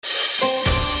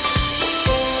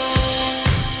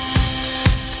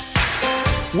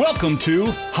Welcome to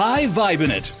High Vibin'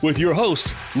 It with your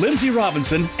hosts, Lindsay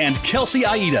Robinson and Kelsey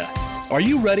Aida. Are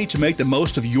you ready to make the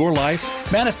most of your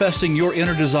life, manifesting your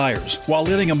inner desires while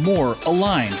living a more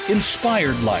aligned,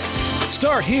 inspired life?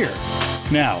 Start here.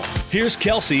 Now, here's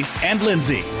Kelsey and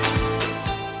Lindsay.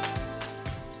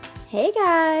 Hey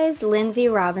guys, Lindsay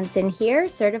Robinson here,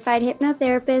 certified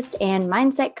hypnotherapist and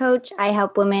mindset coach. I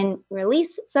help women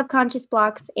release subconscious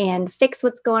blocks and fix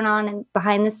what's going on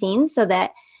behind the scenes so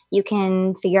that you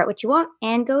can figure out what you want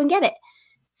and go and get it.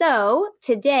 So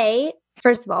today,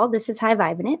 first of all, this is High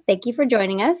Vibin' It. Thank you for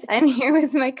joining us. I'm here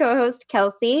with my co-host,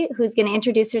 Kelsey, who's going to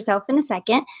introduce herself in a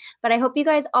second. But I hope you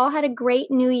guys all had a great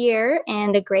new year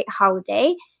and a great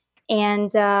holiday.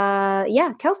 And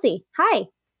Kelsey, hi.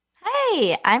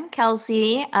 Hey, I'm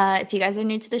Kelsey. If you guys are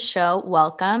new to the show,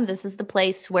 welcome. This is the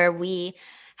place where we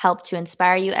help to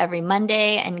inspire you every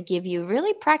Monday and give you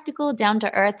really practical,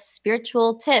 down-to-earth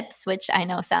spiritual tips, which I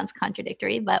know sounds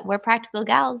contradictory, but we're practical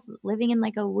gals living in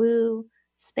like a woo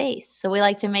space. So we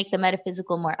like to make the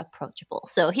metaphysical more approachable.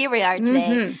 So here we are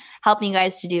today, helping you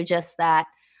guys to do just that.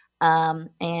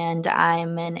 And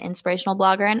I'm an inspirational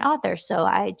blogger and author. So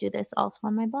I do this also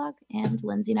on my blog, and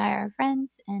Lindsay and I are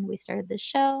friends, and we started this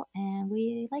show and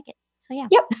we like it. So yeah.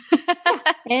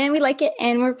 Yep. And we like it,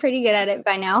 and we're pretty good at it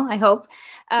by now, I hope.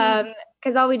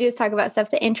 Because all we do is talk about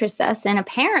stuff that interests us, and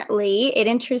apparently it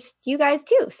interests you guys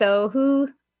too. So who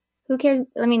cares?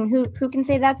 I mean, who can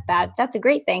say that's bad? That's a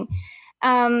great thing.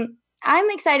 I'm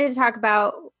excited to talk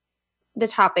about the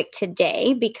topic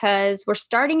today because we're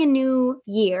starting a new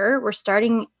year. We're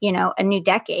starting, a new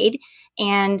decade.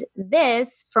 And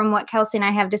this, from what Kelsey and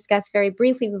I have discussed very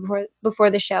briefly before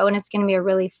the show, and it's going to be a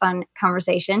really fun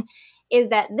conversation, is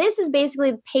that this is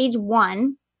basically page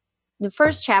 1, the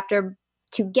first chapter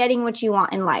to getting what you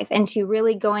want in life and to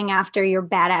really going after your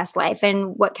badass life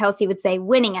and what Kelsey would say,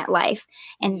 winning at life.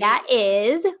 And that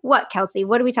is what, Kelsey?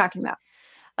 What are we talking about?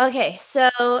 Okay, so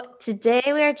today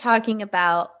we are talking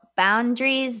about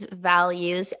boundaries,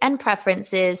 values, and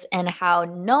preferences, and how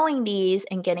knowing these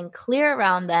and getting clear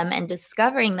around them and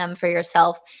discovering them for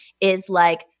yourself is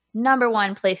like number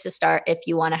one place to start if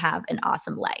you want to have an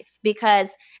awesome life,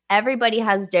 because everybody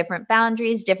has different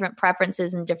boundaries, different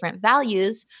preferences, and different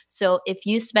values. So if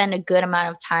you spend a good amount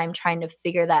of time trying to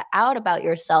figure that out about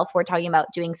yourself, we're talking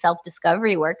about doing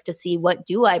self-discovery work to see, what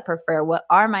do I prefer? What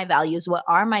are my values? What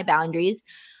are my boundaries?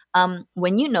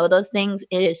 When you know those things,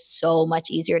 it is so much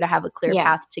easier to have a clear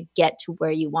path to get to where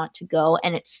you want to go.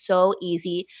 And it's so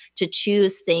easy to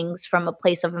choose things from a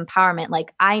place of empowerment.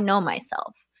 Like, I know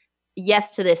myself.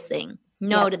 Yes to this thing.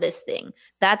 No to this thing.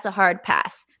 That's a hard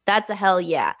pass. That's a hell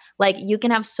yeah. Like, you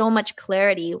can have so much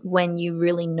clarity when you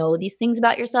really know these things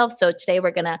about yourself. So today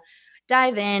we're going to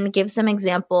dive in, give some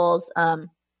examples,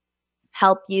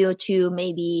 help you to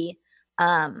maybe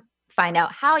find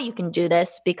out how you can do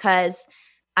this, because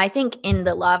I think in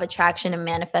the law of attraction and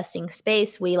manifesting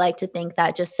space, we like to think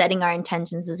that just setting our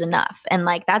intentions is enough. And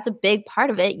like, that's a big part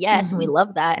of it. Yes. And we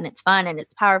love that. And it's fun and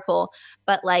it's powerful.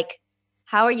 But like,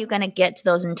 how are you going to get to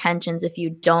those intentions if you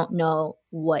don't know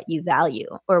what you value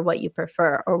or what you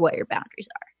prefer or what your boundaries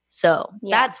are? So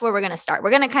that's where we're going to start. We're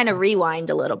going to kind of rewind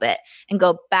a little bit and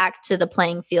go back to the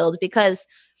playing field, because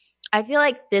I feel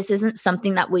like this isn't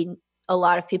something that a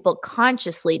lot of people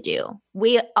consciously do.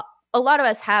 A lot of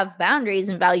us have boundaries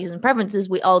and values and preferences.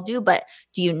 We all do. But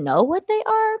do you know what they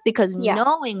are? Because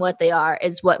knowing what they are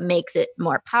is what makes it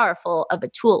more powerful of a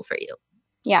tool for you.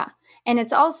 Yeah. And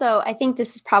it's also, I think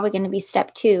this is probably going to be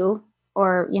step 2,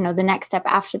 or, the next step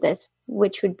after this,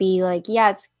 which would be like,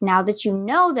 it's now that you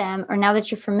know them, or now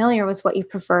that you're familiar with what you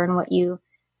prefer and what you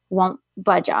won't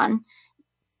budge on,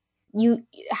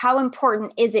 how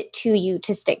important is it to you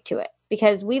to stick to it?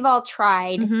 Because we've all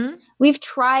tried, we've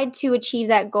tried to achieve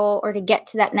that goal or to get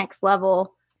to that next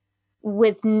level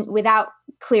without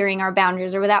clearing our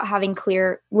boundaries, or without having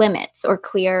clear limits or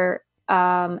clear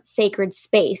sacred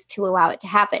space to allow it to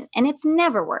happen. And it's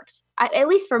never worked. At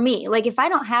least for me, like, if I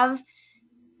don't have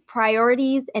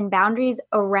priorities and boundaries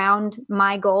around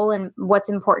my goal and what's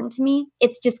important to me,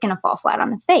 it's just going to fall flat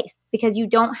on its face, because you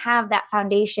don't have that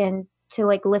foundation to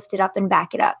like lift it up and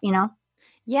back it up,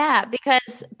 Yeah,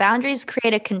 because boundaries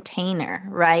create a container,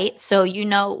 right? So you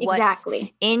know what's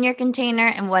in your container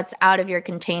and what's out of your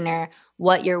container,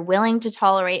 what you're willing to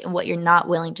tolerate and what you're not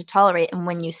willing to tolerate. And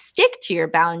when you stick to your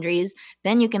boundaries,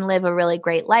 then you can live a really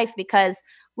great life. Because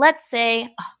let's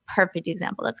say, perfect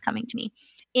example that's coming to me,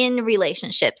 in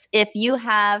relationships, if you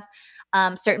have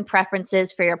certain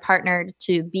preferences for your partner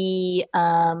to be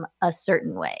a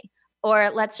certain way, or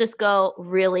let's just go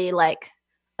really like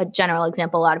a general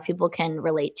example a lot of people can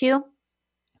relate to.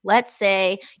 Let's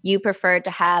say you prefer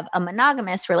to have a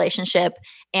monogamous relationship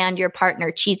and your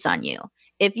partner cheats on you.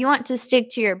 If you want to stick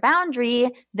to your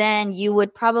boundary, then you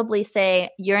would probably say,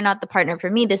 you're not the partner for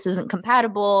me. This isn't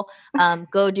compatible.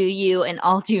 Go do you and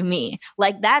I'll do me.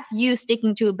 Like, that's you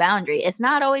sticking to a boundary. It's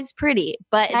not always pretty,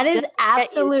 but that is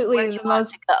absolutely the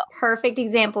most perfect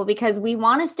example, because we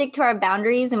want to stick to our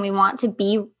boundaries and we want to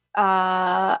be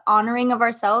honoring of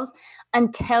ourselves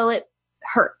until it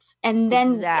hurts. And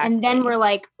then we're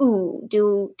like, ooh,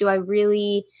 do I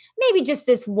really, maybe just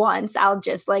this once, I'll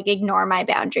just like ignore my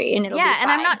boundary and it'll be fine. And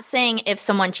I'm not saying if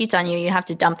someone cheats on you, you have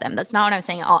to dump them. That's not what I'm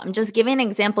saying at all. I'm just giving an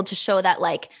example to show that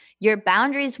like your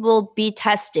boundaries will be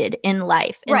tested in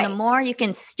life. And the more you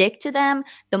can stick to them,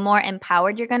 the more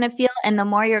empowered you're going to feel and the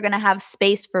more you're going to have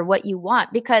space for what you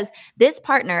want. Because this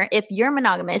partner, if you're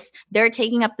monogamous, they're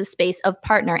taking up the space of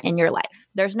partner in your life.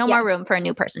 There's no more room for a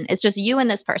new person. It's just you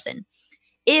and this person.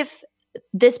 If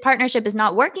this partnership is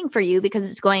not working for you because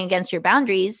it's going against your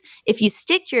boundaries, if you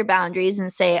stick to your boundaries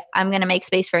and say, I'm going to make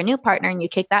space for a new partner, and you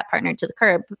kick that partner to the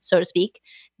curb, so to speak,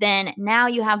 then now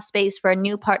you have space for a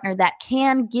new partner that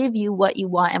can give you what you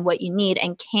want and what you need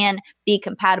and can be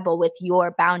compatible with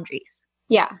your boundaries.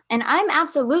 Yeah. And I'm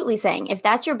absolutely saying if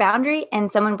that's your boundary and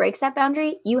someone breaks that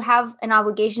boundary, you have an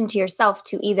obligation to yourself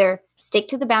to either stick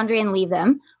to the boundary and leave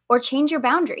them or change your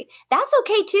boundary. That's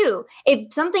okay too.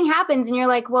 If something happens and you're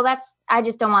like, well, I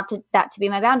just don't want that to be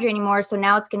my boundary anymore. So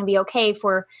now it's going to be okay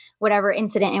for whatever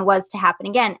incident it was to happen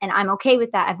again. And I'm okay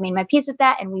with that. I've made my peace with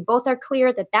that. And we both are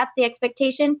clear that that's the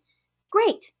expectation.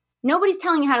 Great. Nobody's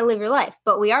telling you how to live your life,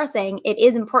 but we are saying it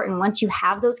is important once you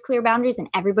have those clear boundaries and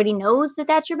everybody knows that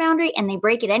that's your boundary and they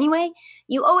break it anyway,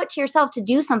 you owe it to yourself to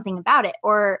do something about it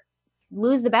or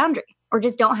lose the boundary or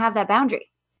just don't have that boundary.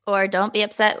 Or don't be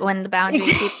upset when the boundary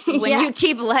you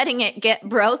keep letting it get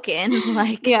broken.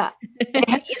 Like,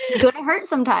 it's going to hurt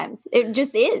sometimes. It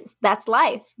just is. That's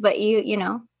life. But it's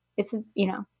it's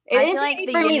like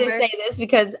for me to say this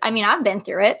because I've been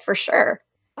through it for sure.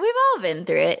 We've all been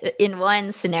through it in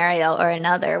one scenario or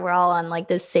another. We're all on like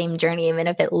this same journey, even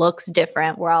if it looks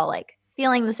different. We're all like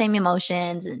feeling the same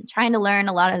emotions and trying to learn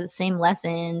a lot of the same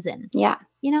lessons. And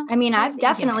I've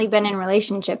definitely been in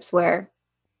relationships where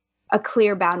a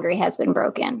clear boundary has been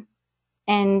broken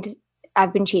and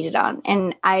I've been cheated on.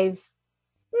 And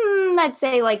let's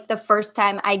say like the first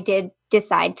time I did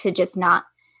decide to just not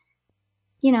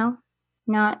leave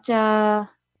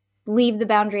the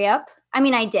boundary up.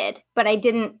 I did, but I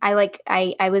didn't,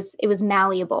 it was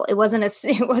malleable. It wasn't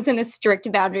a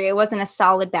strict boundary. It wasn't a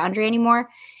solid boundary anymore.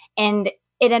 And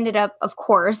it ended up, of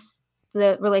course,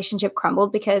 the relationship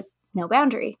crumbled because no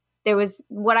boundary. There was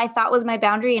what I thought was my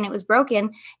boundary and it was broken.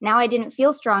 Now I didn't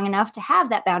feel strong enough to have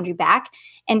that boundary back.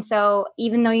 And so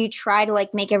even though you try to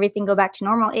like make everything go back to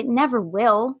normal, it never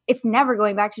will. It's never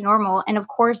going back to normal. And of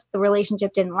course the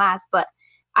relationship didn't last, but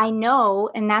I know,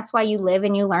 and that's why you live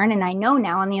and you learn. And I know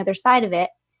now on the other side of it,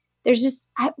 there's just,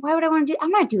 why would I want to do,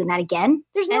 I'm not doing that again.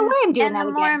 There's no way I'm doing that again.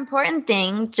 And the more important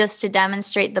thing, just to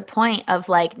demonstrate the point of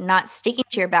like not sticking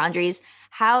to your boundaries,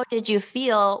 how did you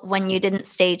feel when you didn't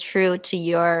stay true to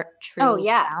your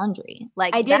boundary?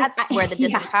 Like that's where the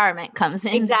disempowerment comes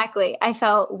in. Exactly. I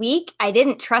felt weak. I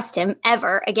didn't trust him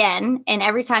ever again. And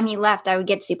every time he left, I would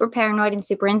get super paranoid and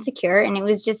super insecure. And it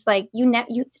was just like,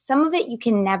 some of it you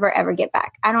can never, ever get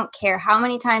back. I don't care how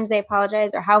many times they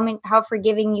apologize or how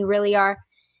forgiving you really are.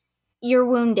 You're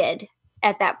wounded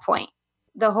at that point.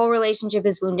 The whole relationship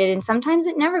is wounded and sometimes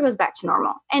it never goes back to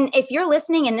normal. And if you're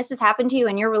listening and this has happened to you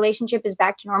and your relationship is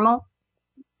back to normal,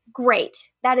 great.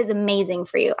 That is amazing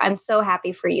for you. I'm so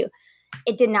happy for you.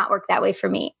 It did not work that way for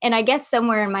me. And I guess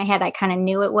somewhere in my head, I kind of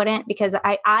knew it wouldn't because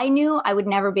I knew I would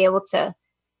never be able to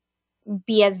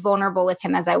be as vulnerable with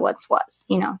him as I once was,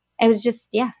 It was just,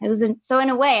 so in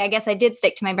a way, I guess I did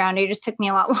stick to my boundary. It just took me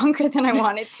a lot longer than I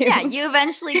wanted to. You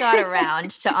eventually got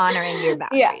around to honoring your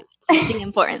boundary. Yeah. The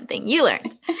important thing you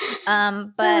learned.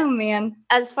 But oh man,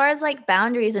 as far as like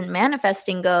boundaries and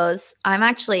manifesting goes, I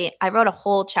wrote a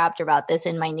whole chapter about this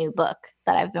in my new book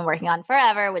that I've been working on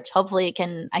forever, which hopefully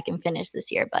I can finish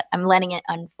this year, but I'm letting it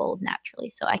unfold naturally.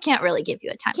 So I can't really give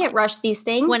you a time. Can't rush these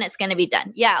things when it's going to be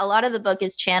done. Yeah. A lot of the book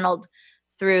is channeled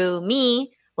through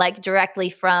me, like directly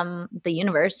from the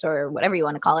universe or whatever you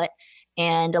want to call it.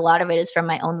 And a lot of it is from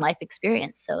my own life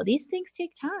experience. So these things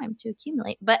take time to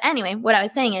accumulate. But anyway, what I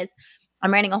was saying is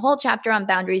I'm writing a whole chapter on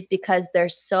boundaries because they're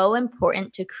so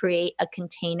important to create a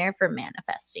container for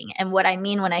manifesting. And what I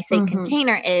mean when I say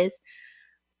container is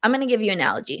I'm going to give you an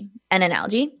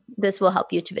analogy. This will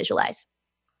help you to visualize.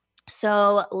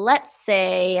 So let's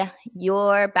say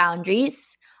your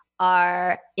boundaries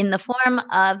are in the form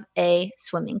of a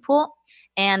swimming pool.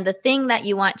 And the thing that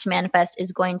you want to manifest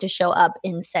is going to show up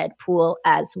in said pool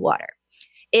as water.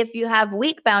 If you have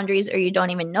weak boundaries or you don't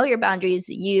even know your boundaries,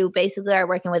 you basically are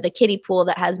working with a kiddie pool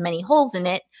that has many holes in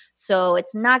it. So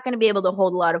it's not going to be able to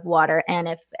hold a lot of water. And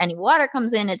if any water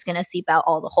comes in, it's going to seep out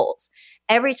all the holes.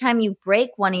 Every time you break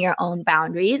one of your own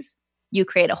boundaries, you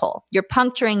create a hole. You're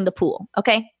puncturing the pool.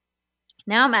 Okay.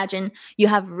 Now imagine you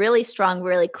have really strong,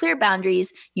 really clear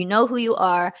boundaries. You know who you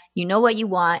are. You know what you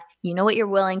want. You know what you're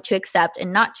willing to accept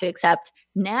and not to accept.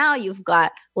 Now you've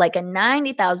got like a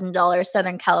 $90,000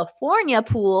 Southern California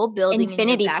pool building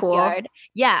infinity in your backyard. Pool.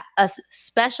 Yeah, a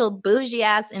special bougie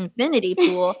ass infinity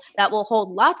pool that will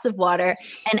hold lots of water.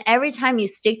 And every time you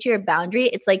stick to your boundary,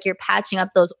 it's like you're patching up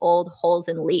those old holes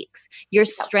and leaks. You're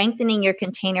strengthening your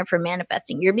container for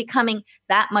manifesting. You're becoming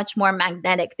that much more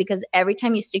magnetic because every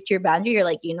time you stick to your boundary, you're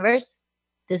like, universe,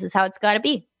 this is how it's got to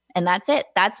be. And that's it.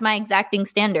 That's my exacting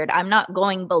standard. I'm not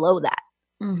going below that.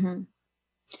 Mm-hmm.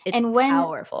 It's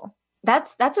powerful.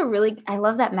 That's a really, I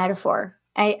love that metaphor.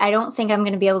 I don't think I'm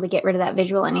going to be able to get rid of that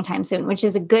visual anytime soon, which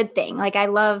is a good thing. Like I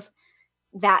love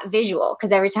that visual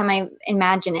because every time I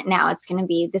imagine it now, it's going to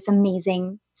be this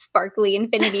amazing sparkly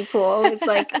infinity pool with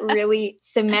like really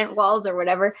cement walls or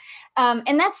whatever.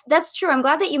 And that's true. I'm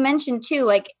glad that you mentioned too,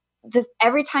 like this,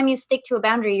 every time you stick to a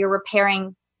boundary, you're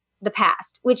repairing the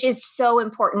past, which is so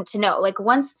important to know. Like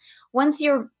once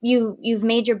you've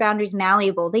made your boundaries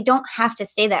malleable, they don't have to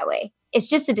stay that way. It's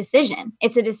just a decision.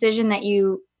 It's a decision that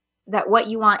what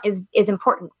you want is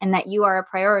important and that you are a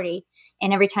priority.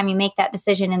 And every time you make that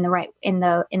decision in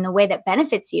the way that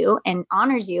benefits you and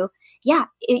honors you,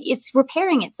 it's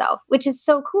repairing itself, which is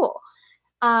so cool.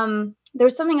 There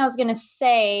was something I was going to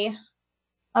say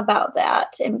about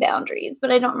that and boundaries, but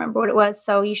I don't remember what it was.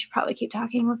 So you should probably keep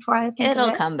talking before I think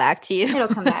it'll come back to you. It'll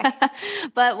come back.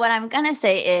 But what I'm going to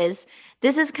say is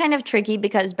this is kind of tricky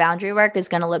because boundary work is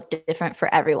going to look different for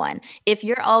everyone. If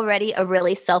you're already a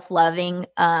really self-loving,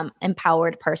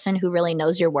 empowered person who really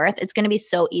knows your worth, it's going to be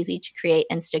so easy to create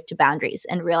and stick to boundaries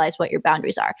and realize what your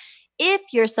boundaries are. If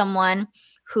you're someone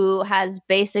who has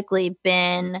basically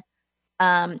been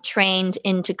trained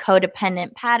into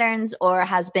codependent patterns or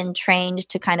has been trained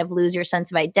to kind of lose your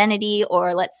sense of identity,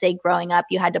 or let's say growing up,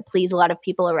 you had to please a lot of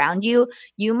people around you,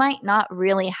 you might not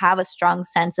really have a strong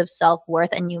sense of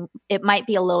self-worth. And it might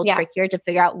be a little trickier to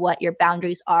figure out what your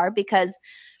boundaries are because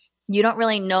you don't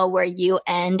really know where you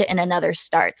end and another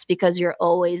starts because you're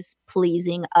always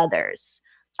pleasing others.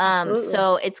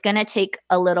 So it's going to take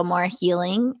a little more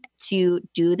healing to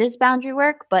do this boundary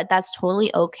work, but that's totally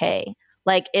okay.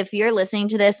 Like if you're listening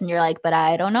to this and you're like, but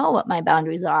I don't know what my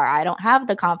boundaries are. I don't have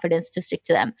the confidence to stick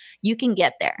to them. You can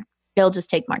get there. It'll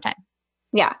just take more time.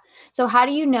 Yeah. So how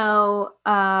do you know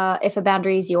if a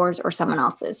boundary is yours or someone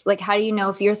else's? Like, how do you know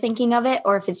if you're thinking of it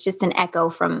or if it's just an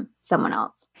echo from someone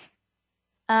else?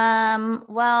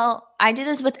 Well, I do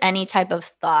this with any type of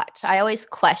thought. I always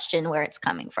question where it's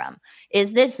coming from.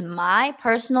 Is this my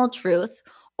personal truth?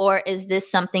 Or is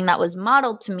this something that was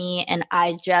modeled to me and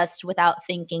I just, without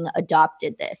thinking,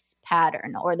 adopted this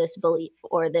pattern or this belief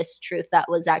or this truth that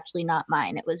was actually not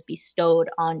mine? It was bestowed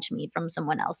onto me from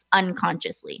someone else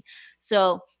unconsciously.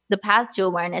 So the path to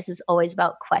awareness is always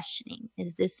about questioning.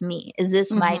 Is this me? Is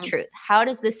this my truth? How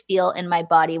does this feel in my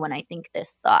body when I think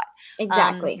this thought?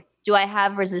 Exactly. Do I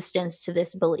have resistance to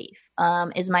this belief?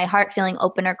 Is my heart feeling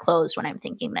open or closed when I'm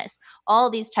thinking this?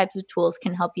 All these types of tools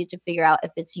can help you to figure out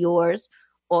if it's yours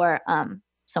or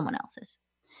someone else's.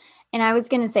 And I was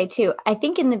going to say too, I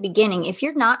think in the beginning, if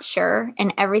you're not sure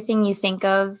and everything you think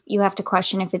of, you have to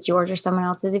question if it's yours or someone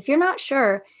else's. If you're not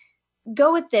sure,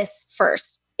 go with this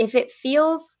first. If it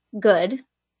feels good,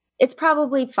 it's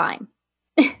probably fine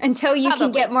until you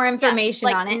can get more information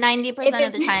on it. 90%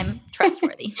 of the time,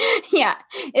 trustworthy. Yeah.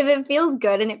 If it feels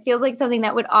good and it feels like something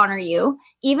that would honor you,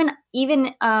 even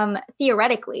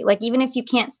theoretically, like even if you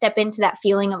can't step into that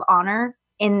feeling of honor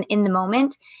in the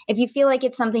moment, if you feel like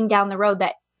it's something down the road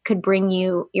that could bring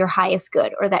you your highest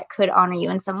good or that could honor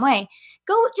you in some way,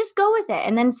 just go with it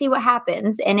and then see what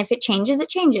happens. And if it changes, it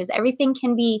changes. Everything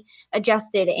can be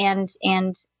adjusted and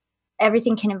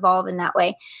everything can evolve in that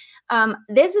way.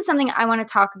 This is something I want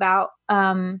to talk about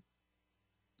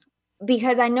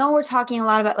because I know we're talking a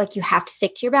lot about like you have to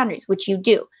stick to your boundaries, which you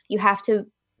do. You have to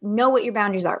know what your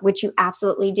boundaries are, which you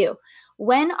absolutely do.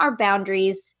 When are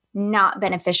boundaries not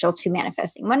beneficial to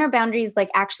manifesting? When are boundaries like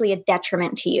actually a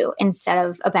detriment to you instead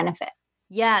of a benefit?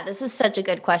 Yeah, this is such a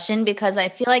good question because I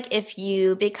feel like if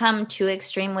you become too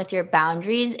extreme with your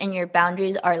boundaries and your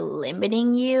boundaries are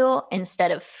limiting you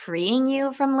instead of freeing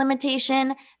you from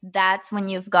limitation, that's when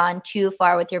you've gone too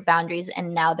far with your boundaries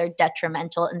and now they're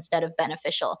detrimental instead of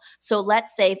beneficial. So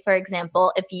let's say, for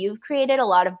example, if you've created a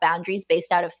lot of boundaries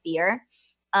based out of fear,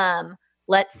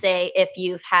 let's say if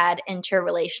you've had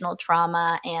interrelational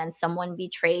trauma and someone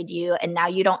betrayed you and now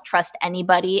you don't trust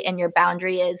anybody and your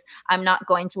boundary is, I'm not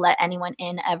going to let anyone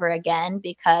in ever again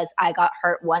because I got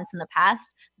hurt once in the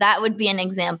past. That would be an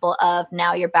example of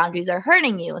now your boundaries are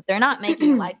hurting you. They're not making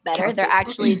your life better. They're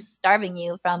actually starving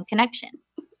you from connection.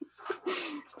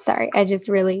 Sorry, I just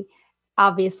really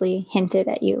obviously hinted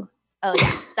at you. Oh,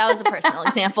 yeah. That was a personal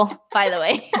example, by the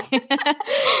way.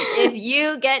 If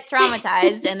you get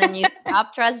traumatized and then you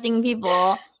stop trusting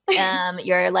people,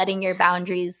 you're letting your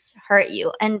boundaries hurt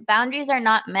you. And boundaries are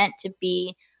not meant to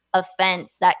be a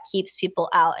fence that keeps people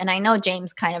out. And I know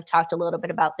James kind of talked a little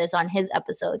bit about this on his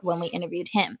episode when we interviewed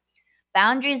him.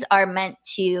 Boundaries are meant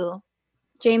to...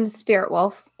 James Spirit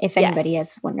Wolf, if anybody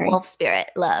is wondering. Wolf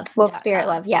Spirit Love. Wolf Spirit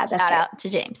Love. Yeah, that's Shout out to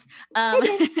James.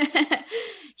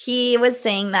 He was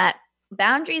saying that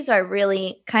boundaries are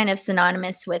really kind of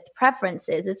synonymous with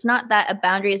preferences. It's not that a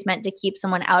boundary is meant to keep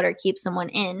someone out or keep someone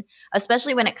in,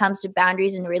 especially when it comes to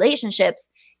boundaries in relationships.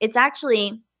 It's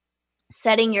actually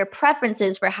setting your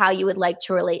preferences for how you would like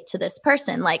to relate to this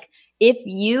person. Like if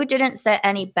you didn't set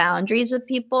any boundaries with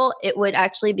people, it would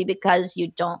actually be because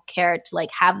you don't care to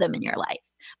like have them in your life.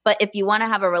 But if you want to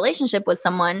have a relationship with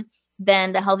someone,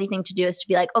 then the healthy thing to do is to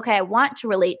be like, okay, I want to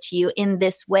relate to you in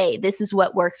this way. This is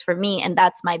what works for me. And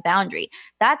that's my boundary.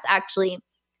 That's actually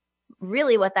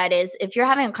really what that is. If you're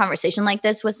having a conversation like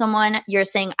this with someone, you're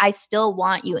saying, I still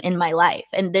want you in my life.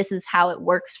 And this is how it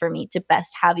works for me to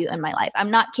best have you in my life.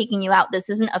 I'm not kicking you out. This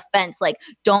isn't a fence. Like,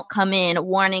 don't come in,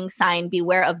 warning sign,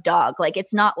 beware of dog. Like,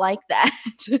 it's not like that.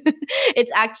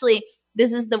 It's actually,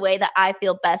 this is the way that I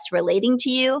feel best relating to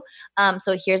you.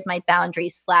 So here's my boundary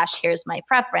 / here's my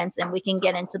preference. And we can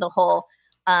get into the whole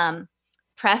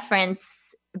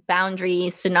preference boundary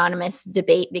synonymous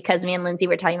debate because me and Lindsay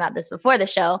were talking about this before the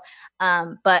show.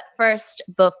 But first,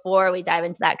 before we dive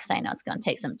into that, because I know it's going to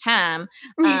take some time,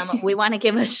 we want to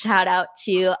give a shout out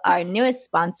to our newest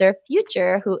sponsor,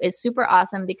 Future, who is super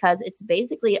awesome because it's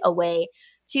basically a way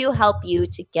to help you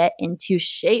to get into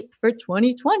shape for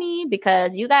 2020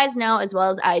 because you guys know as well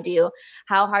as I do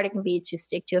how hard it can be to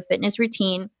stick to a fitness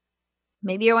routine.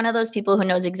 Maybe you're one of those people who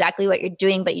knows exactly what you're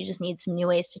doing, but you just need some new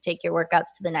ways to take your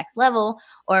workouts to the next level.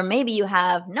 Or maybe you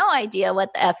have no idea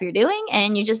what the F you're doing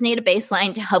and you just need a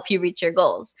baseline to help you reach your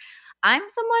goals. I'm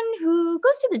someone who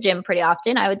goes to the gym pretty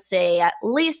often. I would say at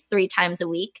least 3 times a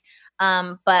week.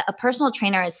 But a personal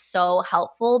trainer is so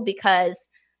helpful because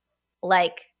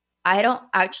like I don't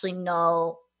actually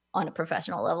know on a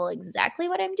professional level exactly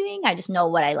what I'm doing. I just know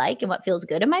what I like and what feels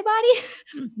good in my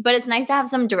body. But it's nice to have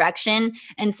some direction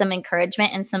and some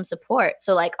encouragement and some support.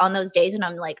 So like on those days when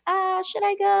I'm like, should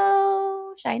I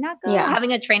go? Should I not go? Yeah.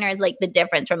 Having a trainer is like the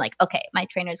difference from like, okay, my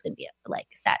trainer is going to be like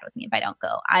sad with me if I don't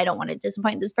go. I don't want to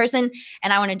disappoint this person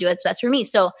and I want to do what's best for me.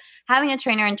 So having a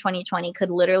trainer in 2020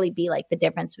 could literally be like the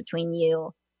difference between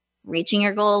you reaching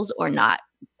your goals or not.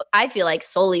 I feel like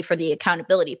solely for the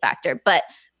accountability factor, but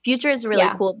Future is really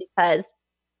cool because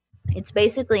it's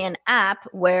basically an app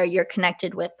where you're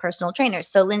connected with personal trainers.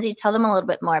 So Lindsay, tell them a little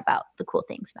bit more about the cool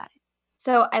things about it.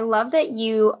 So I love that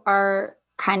you are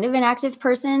kind of an active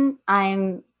person.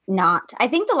 I'm not. I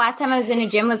think the last time I was in a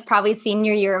gym was probably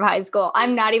senior year of high school.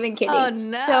 I'm not even kidding. Oh,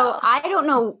 no. So I don't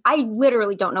know. I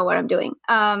literally don't know what I'm doing.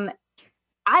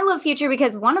 I love Future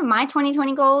because one of my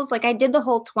 2020 goals, like I did the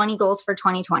whole 20 goals for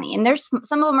 2020 and there's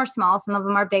some of them are small, some of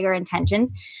them are bigger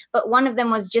intentions, but one of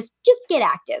them was just get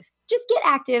active, just get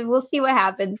active. We'll see what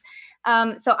happens.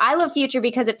 So I love Future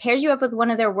because it pairs you up with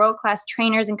one of their world-class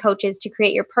trainers and coaches to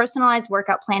create your personalized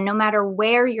workout plan, no matter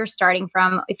where you're starting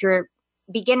from. If you're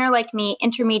beginner like me,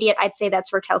 intermediate, I'd say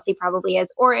that's where Kelsey probably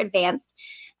is, or advanced.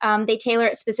 They tailor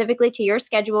it specifically to your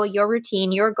schedule, your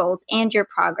routine, your goals, and your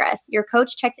progress. Your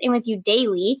coach checks in with you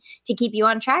daily to keep you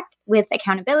on track with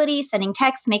accountability, sending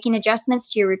texts, making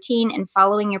adjustments to your routine, and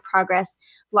following your progress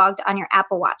logged on your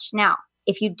Apple Watch. Now,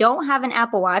 if you don't have an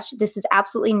Apple Watch, this is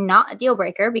absolutely not a deal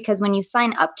breaker because when you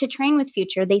sign up to train with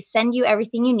Future, they send you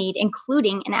everything you need,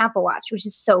 including an Apple Watch, which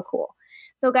is so cool.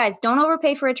 So guys, don't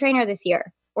overpay for a trainer this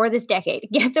year or this decade.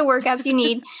 Get the workouts you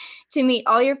need to meet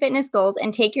all your fitness goals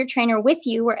and take your trainer with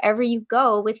you wherever you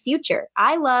go with Future.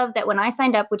 I love that when I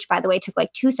signed up, which by the way took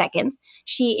like 2 seconds,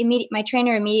 my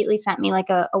trainer immediately sent me like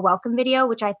a welcome video,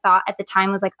 which I thought at the time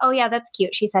was like, oh yeah, that's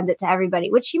cute. She sends it to everybody,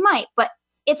 which she might, but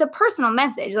it's a personal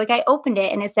message. Like I opened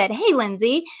it and it said, "Hey,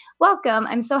 Lindsay, welcome.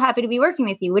 I'm so happy to be working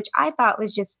with you," which I thought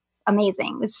was just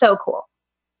amazing. It was so cool.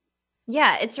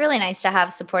 Yeah, it's really nice to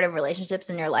have supportive relationships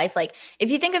in your life. Like,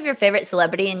 if you think of your favorite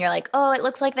celebrity and you're like, oh, it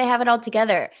looks like they have it all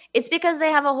together, it's because they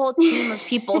have a whole team of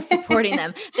people supporting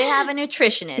them. They have a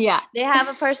nutritionist. Yeah. They have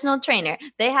a personal trainer.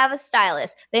 They have a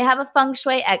stylist. They have a feng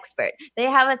shui expert. They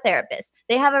have a therapist.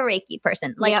 They have a Reiki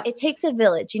person. Like, Yep. it takes a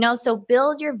village, so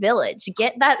build your village.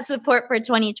 Get that support for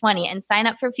 2020 and sign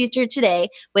up for Future today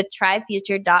with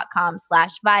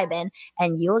tryfuture.com/vibin,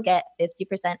 and you will get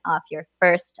 50% off your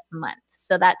first month.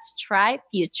 So that's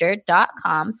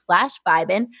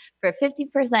tryfuture.com/vibin for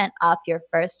 50% off your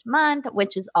first month,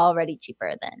 which is already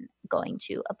cheaper than going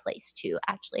to a place to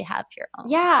actually have your own.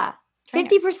 Yeah.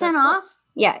 50% off.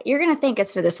 Yeah, you're going to thank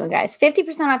us for this one, guys.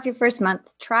 50% off your first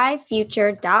month.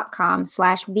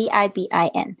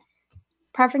 Tryfuture.com/VIBIN.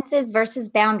 Preferences versus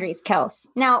boundaries, Kels.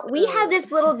 Now, we had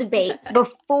this little debate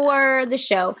before the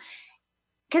show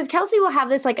because Kelsey will have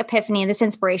this like epiphany and this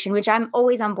inspiration, which I'm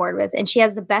always on board with. And she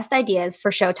has the best ideas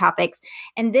for show topics.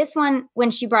 And this one,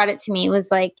 when she brought it to me,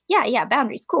 was like, yeah,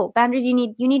 boundaries. Cool. Boundaries. You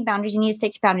need boundaries. You need to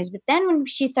stick to boundaries. But then when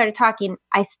she started talking,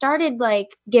 I started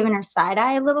like giving her side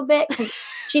eye a little bit because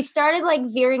she started like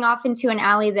veering off into an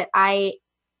alley that I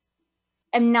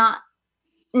am not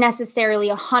necessarily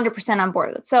 100% on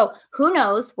board with. So who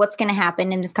knows what's going to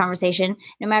happen in this conversation,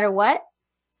 no matter what.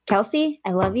 Kelsey,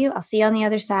 I love you. I'll see you on the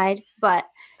other side. But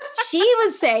she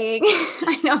was saying,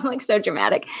 I know I'm like so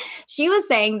dramatic. She was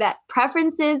saying that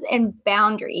preferences and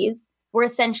boundaries were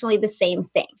essentially the same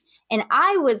thing. And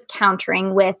I was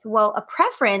countering with, well, a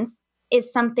preference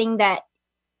is something that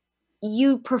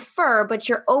you prefer, but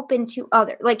you're open to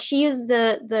other. Like she used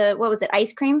the what was it,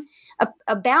 ice cream?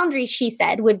 A boundary, she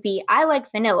said, would be, I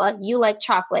like vanilla, you like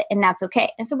chocolate, and that's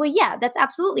okay. And I said, well, yeah, that's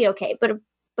absolutely okay. But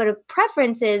a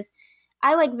preference is,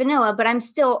 I like vanilla, but I'm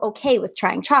still okay with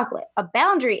trying chocolate. A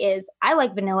boundary is, I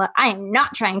like vanilla. I am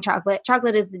not trying chocolate.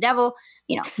 Chocolate is the devil.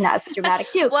 That's dramatic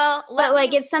too. Well,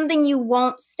 but it's something you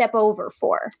won't step over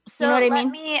for. So you know what I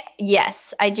mean?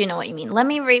 Yes, I do know what you mean. Let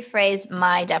me rephrase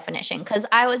my definition because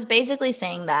I was basically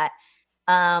saying that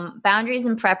boundaries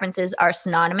and preferences are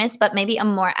synonymous, but maybe a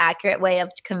more accurate way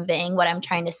of conveying what I'm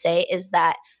trying to say is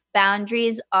that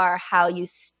boundaries are how you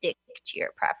stick to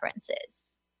your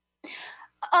preferences.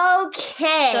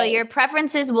 Okay. So your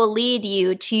preferences will lead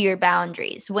you to your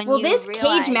boundaries. This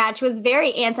cage match was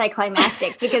very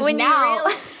anticlimactic because now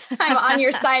I'm on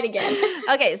your side again.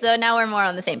 Okay, so now we're more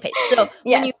on the same page. So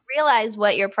when you realize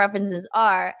what your preferences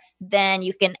are, then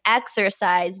you can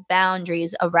exercise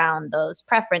boundaries around those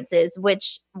preferences,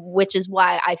 which is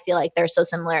why I feel like they're so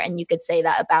similar. And you could say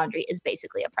that a boundary is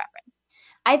basically a preference.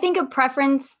 I think a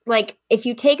preference, like if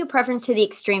you take a preference to the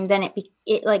extreme, then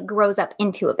it like grows up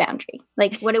into a boundary.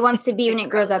 Like what it wants to be when it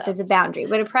grows up is a boundary.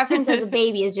 But a preference as a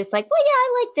baby is just like, well, yeah,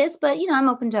 I like this, but I'm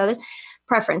open to others.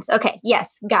 Preference. Okay.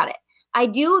 Yes. Got it. I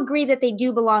do agree that they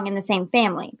do belong in the same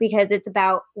family because it's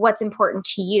about what's important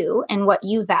to you and what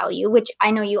you value, which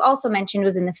I know you also mentioned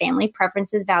was in the family: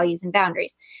 preferences, values, and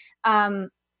boundaries.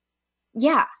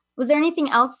 Yeah. Was there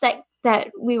anything else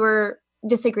that we were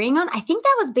disagreeing on? I think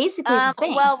that was basically the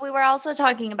thing. Well, we were also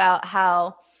talking about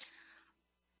how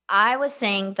I was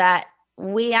saying that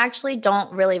we actually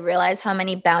don't really realize how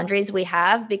many boundaries we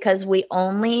have because we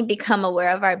only become aware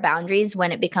of our boundaries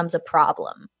when it becomes a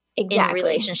problem in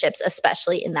relationships,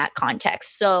 especially in that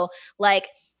context. So like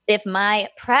if my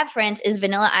preference is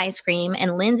vanilla ice cream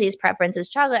and Lindsay's preference is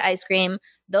chocolate ice cream,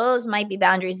 those might be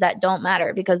boundaries that don't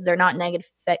matter because they're not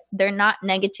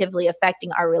negatively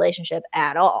affecting our relationship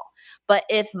at all. But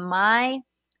if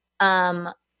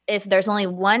if there's only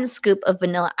one scoop of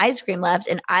vanilla ice cream left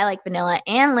and I like vanilla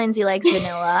and Lindsay likes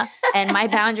vanilla and my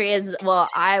boundary is, well,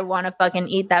 I want to fucking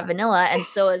eat that vanilla and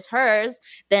so is hers,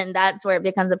 then that's where it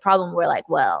becomes a problem. We're like,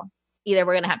 well, either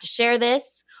we're going to have to share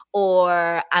this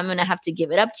or I'm going to have to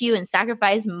give it up to you and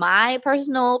sacrifice my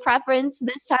personal preference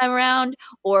this time around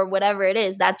or whatever it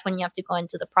is. That's when you have to go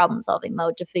into the problem solving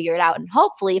mode to figure it out and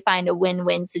hopefully find a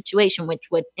win-win situation, which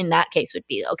would, in that case, would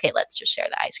be, okay, let's just share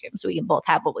the ice cream so we can both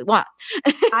have what we want.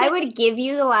 I would give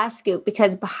you the last scoop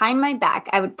because behind my back,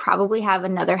 I would probably have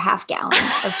another half gallon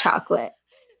of chocolate.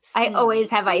 I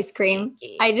always have ice cream.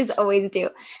 I just always do.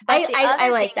 I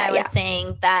like that. I was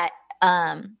saying that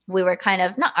we were kind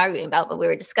of not arguing about, but we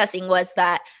were discussing was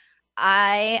that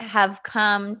I have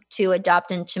come to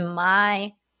adopt into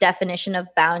my definition of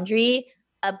boundary.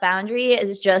 A boundary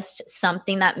is just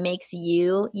something that makes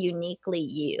you uniquely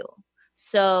you.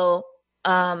 So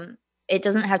it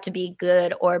doesn't have to be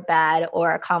good or bad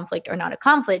or a conflict or not a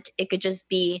conflict. It could just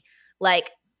be like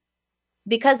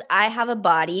because I have a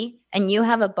body and you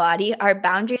have a body, our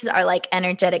boundaries are like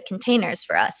energetic containers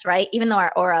for us, right? Even though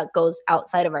our aura goes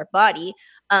outside of our body,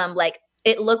 like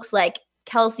it looks like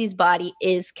Kelsey's body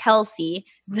is Kelsey.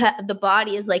 The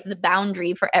body is like the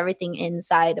boundary for everything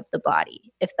inside of the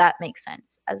body, if that makes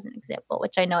sense as an example,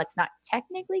 which I know it's not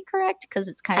technically correct because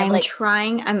it's kind of I'm like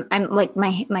trying. I'm like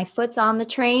my foot's on the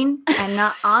train. I'm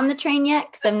not on the train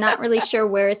yet because I'm not really sure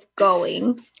where it's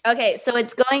going. Okay, so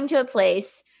it's going to a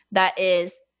place that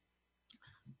is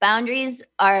boundaries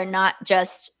are not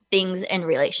just things in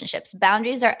relationships.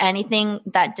 Boundaries are anything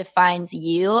that defines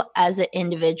you as an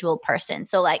individual person.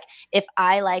 So like if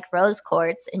I like rose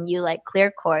quartz and you like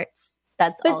clear quartz,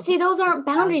 that's But see, those aren't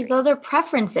boundaries. Those are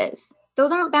preferences.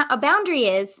 Those aren't a boundary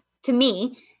is, to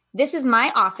me, this is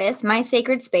my office, my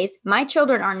sacred space. My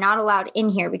children are not allowed in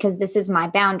here because this is my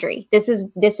boundary. This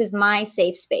is my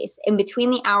safe space. In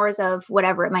between the hours of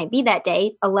whatever it might be that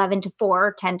day, 11 to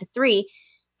 4, 10 to 3,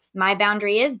 my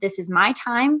boundary is this is my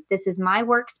time. This is my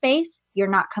workspace. You're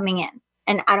not coming in.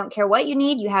 And I don't care what you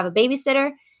need. You have a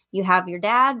babysitter. You have your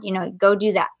dad. Go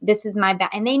do that. This is my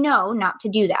and they know not to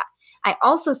do that. I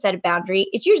also set a boundary.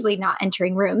 It's usually not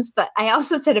entering rooms, but I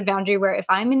also set a boundary where if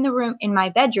I'm in the room, in my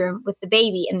bedroom with the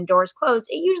baby and the door's closed,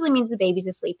 it usually means the baby's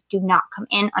asleep. Do not come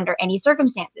in under any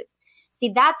circumstances. See,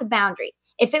 that's a boundary.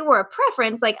 If it were a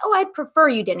preference, like, oh, I'd prefer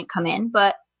you didn't come in,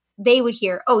 but they would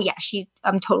hear, oh yeah,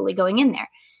 I'm totally going in there.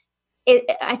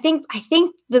 I think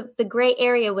the gray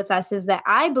area with us is that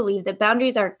I believe that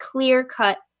boundaries are clear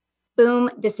cut. Boom.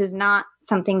 This is not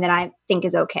something that I think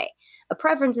is okay. A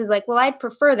preference is like, well, I'd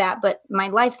prefer that, but my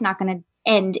life's not going to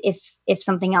end if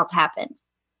something else happens.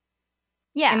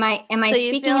 Yeah. Am I so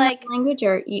speaking like language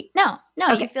or No,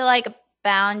 okay. You feel like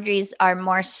boundaries are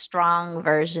more strong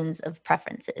versions of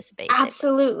preferences, basically.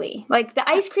 Absolutely. Like the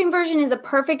ice cream version is a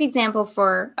perfect example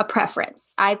for a preference.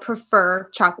 I prefer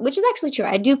chocolate, which is actually true.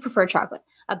 I do prefer chocolate.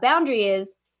 A boundary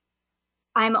is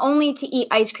I'm only to eat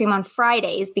ice cream on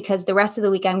Fridays because the rest of the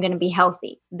week I'm going to be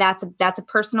healthy. That's a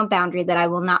personal boundary that I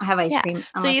will not have ice cream.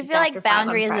 So you feel like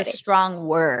boundary is a strong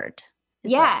word.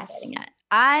 Yes.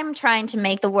 I'm trying to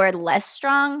make the word less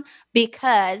strong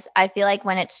because I feel like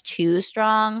when it's too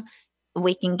strong,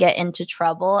 we can get into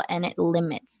trouble and it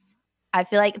limits. I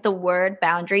feel like the word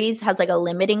boundaries has like a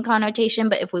limiting connotation,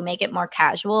 but if we make it more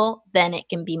casual, then it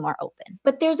can be more open.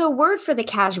 But there's a word for the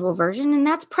casual version, and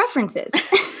that's preferences.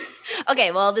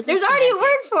 Okay, well, there's already a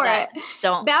word for it.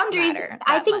 Don't boundaries.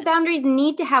 I think much. Boundaries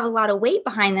need to have a lot of weight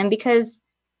behind them because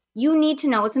you need to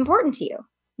know what's important to you.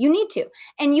 You need to,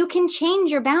 and you can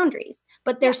change your boundaries,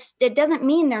 but it doesn't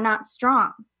mean they're not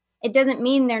strong. It doesn't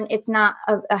mean it's not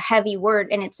a heavy word,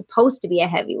 and it's supposed to be a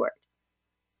heavy word.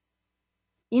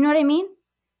 You know what I mean?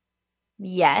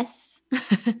 Yes.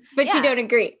 But you don't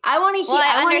agree. I want to hear. Well,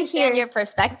 I understand your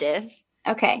perspective.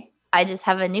 Okay. I just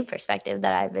have a new perspective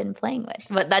that I've been playing with.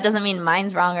 But that doesn't mean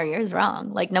mine's wrong or yours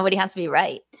wrong. Like nobody has to be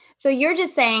right. So you're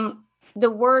just saying the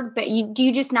word, but do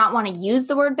you just not want to use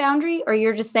the word boundary, or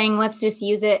you're just saying let's just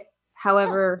use it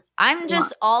however? No, I'm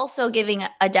just also giving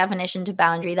a definition to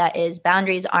boundary that is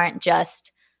boundaries aren't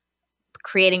just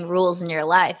creating rules in your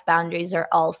life. Boundaries are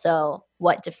also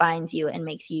what defines you and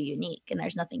makes you unique. And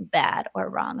there's nothing bad or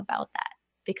wrong about that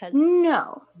because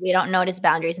we don't notice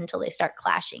boundaries until they start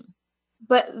clashing.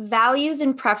 But values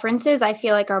and preferences, I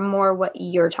feel like, are more what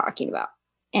you're talking about.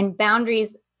 And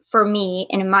boundaries, for me,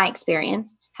 and in my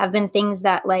experience, have been things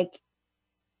that, like,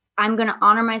 I'm going to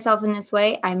honor myself in this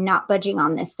way. I'm not budging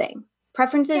on this thing.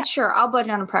 Preferences, sure, I'll budge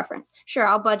on a preference. Sure,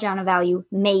 I'll budge on a value,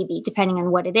 maybe, depending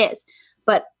on what it is.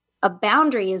 But a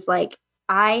boundary is like,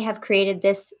 I have created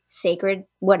this sacred,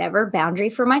 whatever,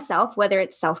 boundary for myself, whether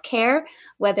it's self-care,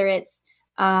 whether it's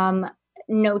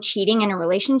no cheating in a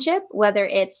relationship, whether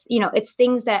it's, it's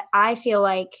things that I feel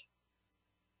like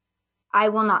I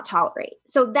will not tolerate.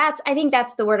 So I think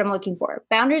that's the word I'm looking for.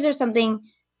 Boundaries are something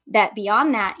that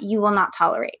beyond that, you will not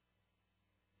tolerate.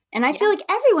 And I feel like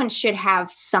everyone should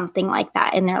have something like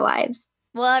that in their lives.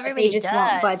 Well, everybody just does,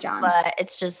 won't budge on. But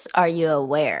it's just, are you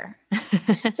aware?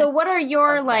 So what are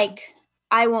your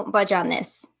I won't budge on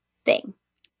this thing?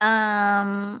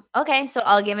 Okay, so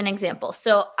I'll give an example.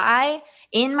 So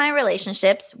in my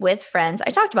relationships with friends, I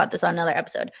talked about this on another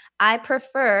episode. I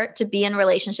prefer to be in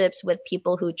relationships with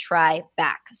people who try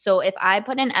back. So if I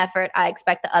put in effort, I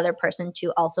expect the other person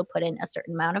to also put in a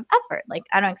certain amount of effort. Like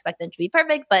I don't expect them to be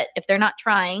perfect, but if they're not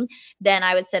trying, then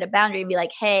I would set a boundary and be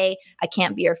like, hey, I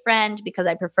can't be your friend because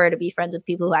I prefer to be friends with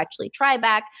people who actually try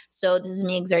back. So this is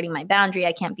me exerting my boundary.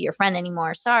 I can't be your friend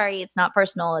anymore. Sorry, it's not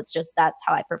personal. It's just that's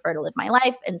how I prefer to live my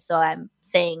life. And so I'm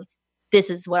saying, this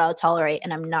is what I'll tolerate,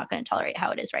 and I'm not going to tolerate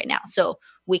how it is right now. So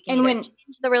we can either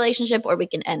change the relationship or we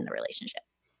can end the relationship.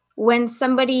 when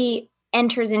somebody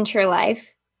enters into your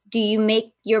life, do you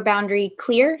make your boundary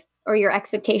clear, or your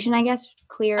expectation, I guess,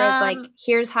 clear as like,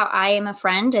 here's how I am a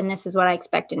friend and this is what I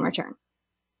expect in return?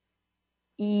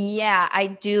 Yeah, I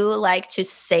do like to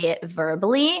say it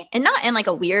verbally, and not in like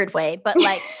a weird way, but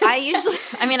like I usually,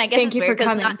 I mean, I guess Thank it's you weird for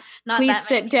because coming. not Please that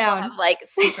many sit people down. have like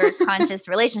super conscious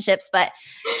relationships, but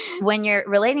when you're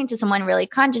relating to someone really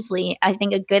consciously, I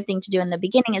think a good thing to do in the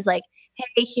beginning is like,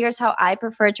 hey, here's how I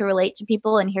prefer to relate to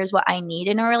people, and here's what I need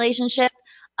in a relationship.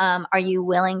 Are you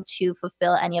willing to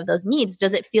fulfill any of those needs?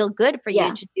 Does it feel good for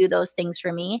you to do those things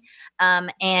for me?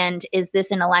 And is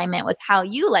this in alignment with how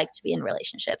you like to be in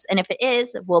relationships? And if it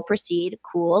is, we'll proceed.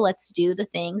 Cool. Let's do the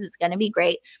things. It's going to be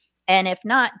great. And if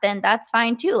not, then that's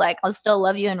fine too. Like, I'll still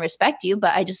love you and respect you,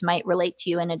 but I just might relate to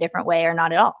you in a different way or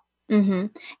not at all. Mm-hmm.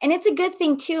 And it's a good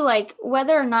thing too, like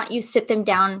whether or not you sit them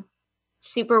down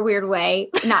super weird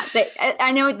way, not that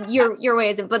I know your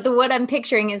way isn't, but what I'm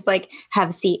picturing is like, have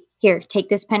a seat here, take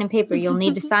this pen and paper. You'll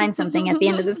need to sign something at the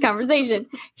end of this conversation.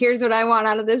 Here's what I want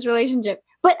out of this relationship.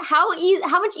 But how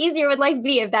much easier would life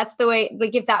be if that's the way,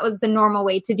 like if that was the normal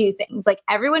way to do things? Like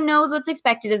everyone knows what's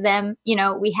expected of them. You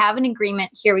know, we have an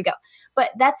agreement. Here we go. But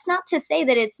that's not to say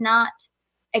that it's not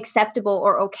acceptable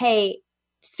or okay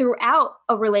throughout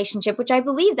a relationship, which I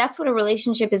believe that's what a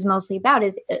relationship is mostly about,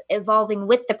 is evolving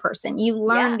with the person. You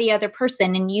learn the other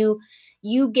person, and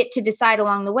you get to decide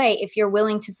along the way if you're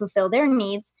willing to fulfill their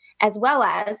needs, as well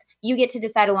as you get to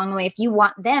decide along the way if you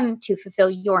want them to fulfill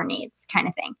your needs, kind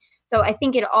of thing. So I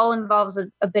think it all involves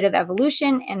a bit of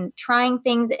evolution and trying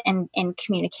things and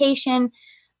communication.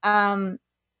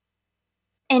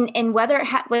 And whether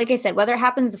like I said, whether it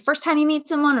happens the first time you meet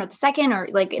someone or the second, or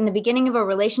like in the beginning of a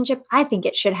relationship, I think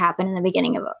it should happen in the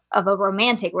beginning of a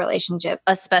romantic relationship.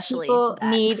 Especially people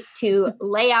need to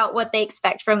lay out what they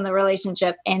expect from the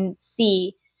relationship and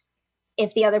see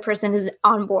if the other person is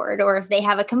on board or if they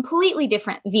have a completely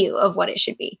different view of what it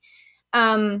should be.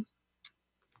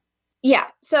 Yeah.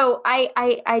 So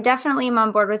I definitely am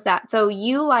on board with that. So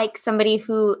you like somebody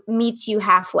who meets you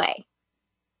halfway.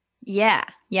 Yeah.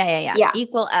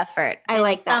 Equal effort. I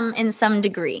like that. In some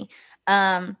degree.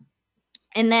 And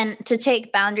then to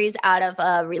take boundaries out of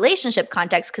a relationship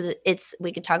context, because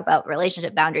we could talk about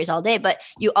relationship boundaries all day, but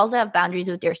you also have boundaries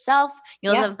with yourself.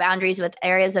 You also have boundaries with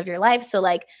areas of your life. So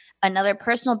like another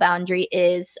personal boundary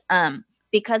is,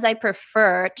 because I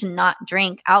prefer to not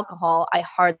drink alcohol, I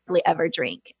hardly ever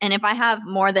drink. And if I have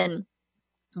more than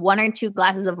 1 or 2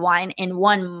 glasses of wine in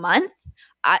 1 month,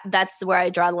 that's where I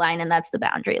draw the line, and that's the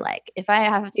boundary. Like if I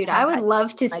have, I would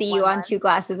love to see you on 2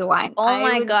 glasses of wine. Oh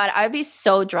my God, I'd be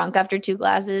so drunk after 2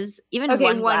 glasses. Even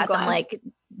one glass, I'm like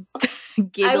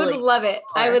giggling. I would love it.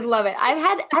 I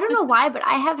don't know why, but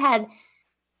I have had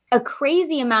a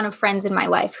crazy amount of friends in my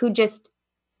life who just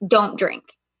don't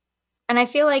drink. And I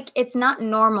feel like it's not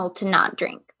normal to not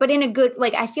drink, but in a good,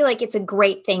 like, I feel like it's a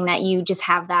great thing that you just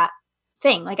have that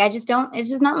thing. Like, it's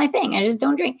just not my thing. I just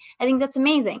don't drink. I think that's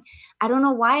amazing. I don't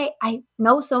know why I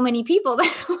know so many people that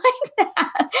are like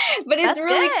that, but it's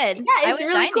really good. Yeah, it's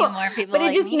really cool. More people but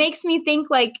it just makes me think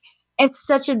like, it's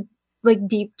such a like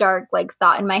deep, dark, like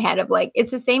thought in my head of like,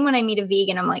 it's the same when I meet a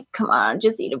vegan. I'm like, come on,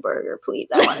 just eat a burger, please.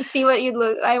 I want to see what you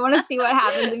look. I want to see what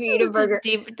happens if you eat a burger.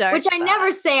 Deep, dark which I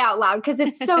never say out loud because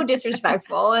it's so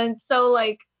disrespectful and so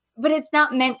like, but it's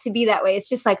not meant to be that way. It's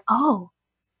just like, oh,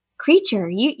 creature,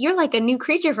 you're like a new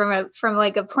creature from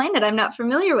like a planet I'm not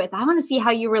familiar with. I want to see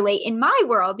how you relate in my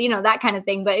world, that kind of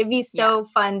thing. But it'd be so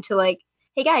fun to like,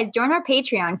 hey guys, join our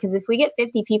Patreon, because if we get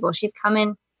 50 people, she's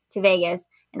coming to Vegas.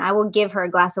 And I will give her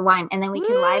a glass of wine, and then we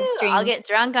can live stream. I'll get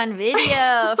drunk on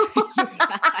video.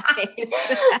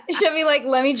 She'll be like,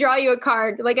 let me draw you a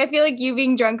card. Like, I feel like you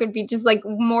being drunk would be just like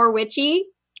more witchy,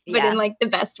 but in like the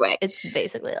best way. It's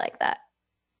basically like that.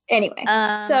 Anyway,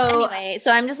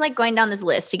 so I'm just like going down this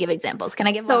list to give examples. Can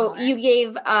I give one more? So you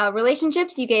gave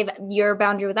relationships, you gave your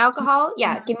boundary with alcohol.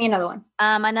 Yeah, give me another one.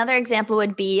 Another example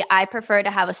would be, I prefer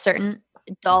to have a certain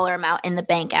dollar amount in the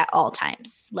bank at all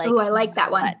times. Like, oh, I like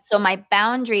that one. So my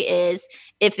boundary is,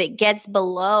 if it gets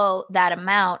below that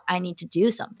amount, I need to do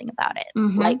something about it,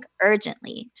 like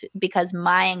urgently, because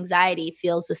my anxiety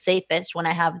feels the safest when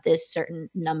I have this certain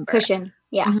number cushion.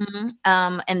 Yeah.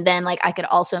 And then like I could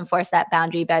also enforce that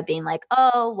boundary by being like,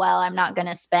 oh, well, I'm not going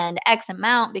to spend X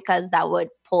amount because that would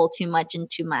pull too much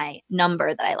into my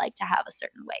number that I like to have a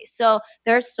certain way. So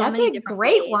there's so many different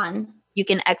great ways one. You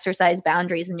can exercise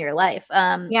boundaries in your life.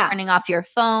 Turning off your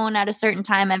phone at a certain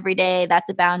time every day. That's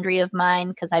a boundary of mine,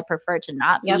 because I prefer to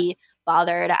not be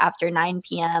bothered after 9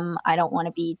 p.m. I don't want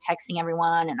to be texting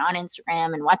everyone and on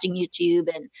Instagram and watching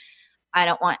YouTube, and I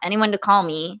don't want anyone to call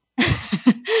me.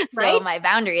 So Right? my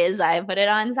boundary is I put it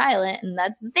on silent, and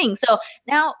that's the thing. So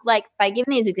now, like, by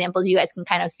giving these examples, you guys can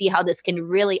kind of see how this can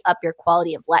really up your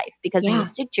quality of life, because when you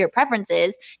stick to your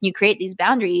preferences, you create these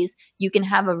boundaries, you can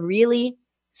have a really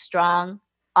strong,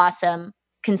 awesome,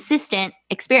 consistent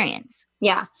experience.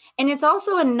 Yeah. And it's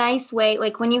also a nice way,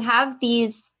 like when you have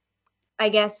these, I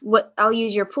guess what I'll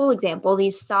use your pool example,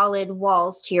 these solid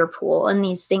walls to your pool and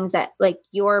these things that like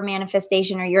your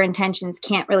manifestation or your intentions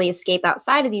can't really escape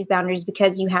outside of these boundaries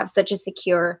because you have such a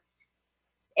secure,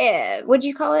 what'd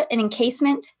you call it? An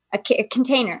encasement, a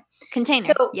container.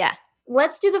 Container. So yeah.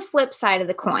 Let's do the flip side of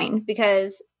the coin,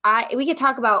 because we could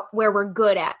talk about where we're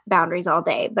good at boundaries all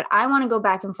day, but I want to go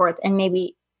back and forth and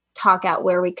maybe talk out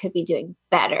where we could be doing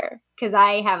better, because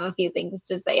I have a few things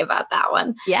to say about that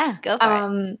one. Yeah, go for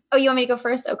it. Oh, you want me to go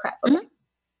first? Oh, crap. Okay.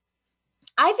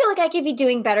 I feel like I could be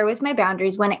doing better with my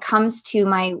boundaries when it comes to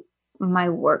my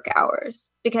work hours,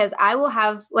 because I will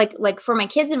have like for my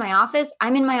kids in my office,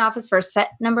 I'm in my office for a set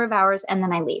number of hours and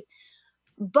then I leave.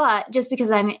 But just because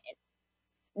I'm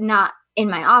not in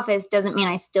my office doesn't mean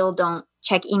I still don't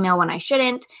check email when I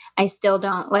shouldn't. I still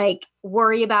don't like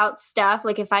worry about stuff.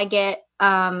 Like if I get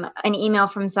an email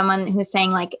from someone who's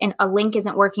saying like a link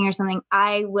isn't working or something,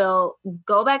 I will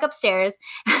go back upstairs,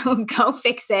 go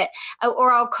fix it,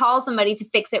 or I'll call somebody to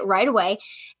fix it right away.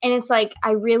 And it's like,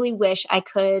 I really wish I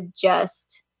could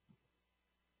just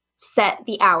set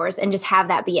the hours and just have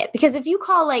that be it. Because if you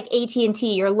call like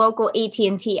AT&T, your local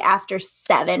AT&T after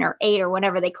 7 or 8 or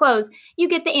whenever they close, you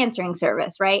get the answering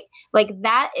service, right? Like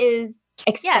that is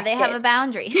expected. Yeah, they have a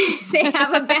boundary. They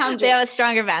have a boundary. They have a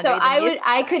stronger boundary. So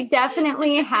I could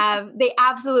definitely have, they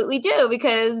absolutely do,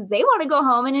 because they want to go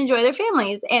home and enjoy their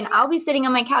families. And I'll be sitting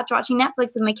on my couch watching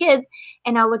Netflix with my kids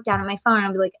and I'll look down at my phone and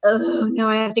I'll be like, oh no,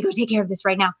 I have to go take care of this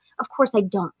right now. Of course I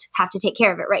don't have to take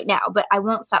care of it right now, but I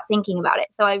won't stop thinking about it.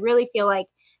 So I really feel like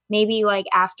maybe like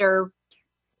after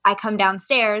I come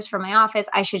downstairs from my office,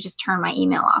 I should just turn my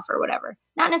email off or whatever.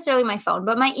 Not necessarily my phone,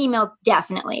 but my email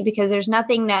definitely, because there's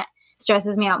nothing that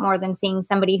stresses me out more than seeing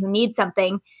somebody who needs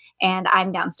something and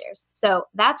I'm downstairs. So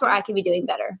that's where I could be doing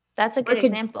better. That's a good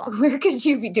example. Where could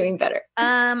you be doing better?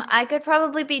 I could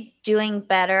probably be doing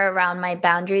better around my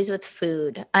boundaries with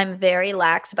food. I'm very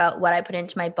lax about what I put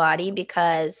into my body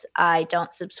because I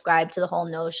don't subscribe to the whole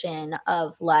notion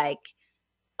of like,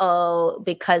 oh,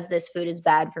 because this food is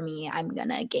bad for me, I'm going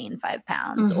to gain 5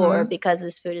 pounds. Or because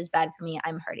this food is bad for me,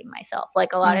 I'm hurting myself.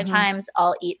 Like a lot of times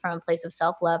I'll eat from a place of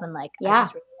self-love and like, I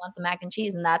just really want the mac and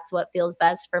cheese and that's what feels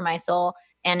best for my soul.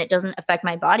 And it doesn't affect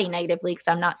my body negatively because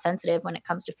I'm not sensitive when it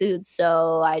comes to food.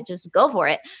 So I just go for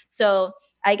it. So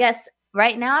I guess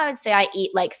right now I would say I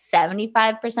eat like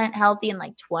 75% healthy and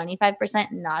like 25%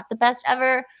 not the best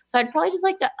ever. So I'd probably just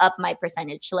like to up my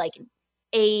percentage to like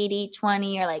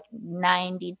 80-20 or like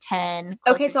 90-10.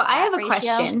 Okay, so I have a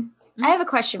question. I have a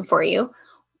question for you.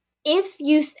 If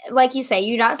you, like you say,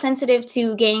 you're not sensitive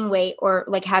to gaining weight or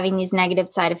like having these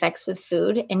negative side effects with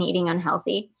food and eating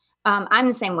unhealthy, I'm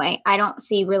the same way. I don't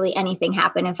see really anything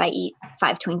happen if I eat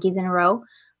 5 Twinkies in a row.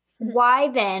 Why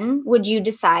then would you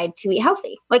decide to eat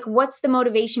healthy? Like, what's the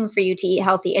motivation for you to eat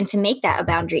healthy and to make that a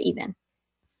boundary even?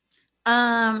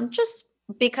 Just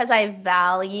because I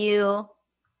value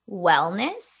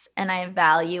wellness and I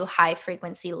value high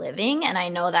frequency living. And I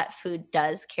know that food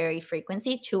does carry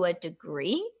frequency to a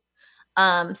degree.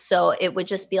 So it would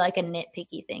just be like a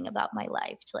nitpicky thing about my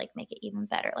life to like make it even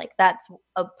better. Like that's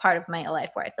a part of my life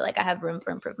where I feel like I have room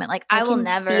for improvement. Like I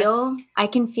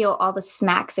can feel all the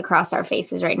smacks across our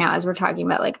faces right now as we're talking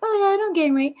about like, oh yeah, I don't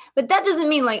gain weight. But that doesn't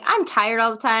mean like I'm tired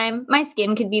all the time. My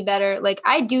skin could be better. Like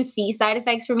I do see side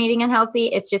effects from eating unhealthy.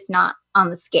 It's just not on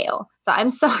the scale. So I'm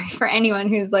sorry for anyone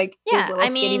who's like, I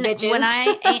mean, when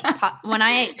I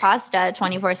ate pasta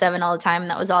 24/7 all the time,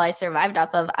 and that was all I survived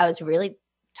off of, I was really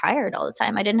tired all the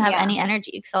time. I didn't have any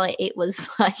energy because all I ate was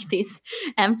like these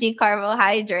empty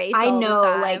carbohydrates. I know,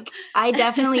 like I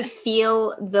definitely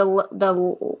feel the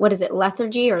what is it,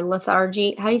 lethargy or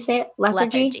lethargy? How do you say it?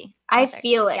 Lethargy. I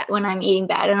feel it when I'm eating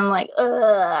bad, and I'm like,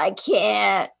 I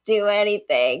can't do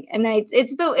anything, and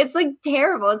it's like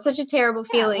terrible. It's such a terrible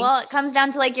feeling. Well, it comes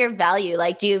down to like your value.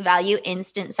 Like, do you value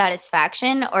instant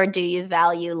satisfaction or do you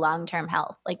value long-term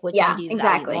health? Like, which one do you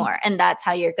value more? And that's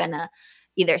how you're gonna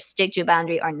either stick to a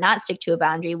boundary or not stick to a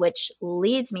boundary, which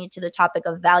leads me to the topic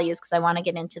of values because I want to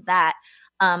get into that.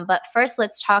 But first,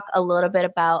 let's talk a little bit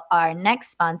about our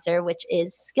next sponsor, which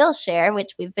is Skillshare,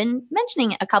 which we've been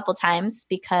mentioning a couple times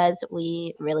because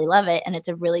we really love it. And it's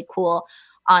a really cool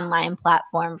online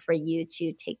platform for you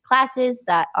to take classes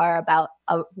that are about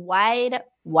a wide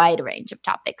range of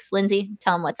topics. Lindsay,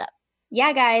 tell them what's up.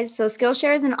 Yeah, guys. So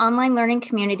Skillshare is an online learning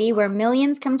community where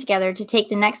millions come together to take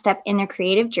the next step in their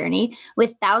creative journey,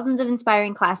 with thousands of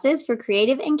inspiring classes for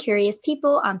creative and curious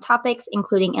people on topics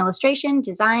including illustration,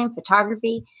 design,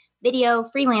 photography, video,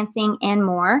 freelancing, and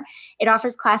more. It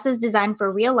offers classes designed for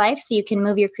real life so you can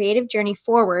move your creative journey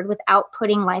forward without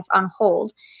putting life on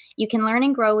hold. You can learn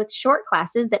and grow with short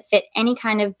classes that fit any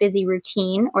kind of busy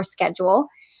routine or schedule.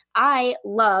 I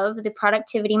love the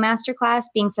productivity masterclass.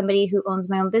 Being somebody who owns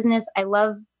my own business, I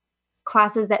love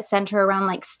classes that center around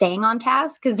like staying on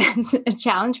task, because that's a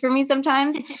challenge for me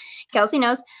sometimes. Kelsey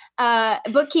knows.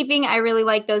 Bookkeeping, I really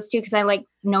like those too, because I like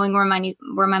knowing where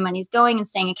my money's going and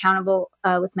staying accountable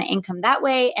with my income that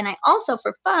way. And I also,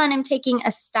 for fun, am taking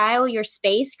a Style Your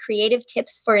Space creative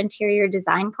tips for interior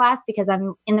design class, because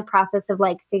I'm in the process of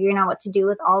like figuring out what to do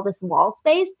with all this wall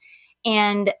space.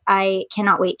 And I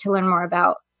cannot wait to learn more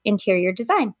about interior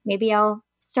design. Maybe I'll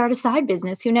start a side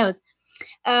business. Who knows?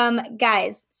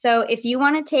 Guys, so if you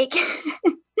want to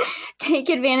take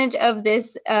advantage of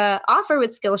this offer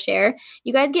with Skillshare,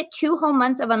 you guys get 2 whole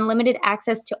months of unlimited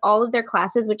access to all of their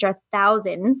classes, which are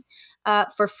thousands,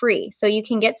 for free. So you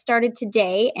can get started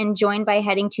today and join by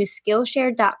heading to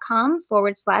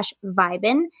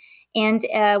Skillshare.com/Vibin. And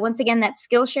once again, that's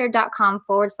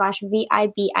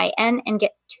Skillshare.com/VIBIN, and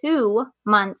get 2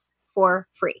 months for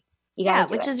free.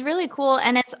 Which is really cool.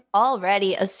 And it's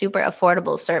already a super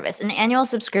affordable service. An annual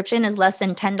subscription is less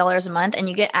than $10 a month, and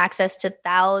you get access to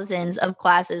thousands of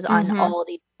classes on all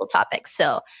these cool topics.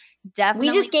 So definitely.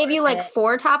 We just gave you like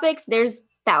 4 topics. There's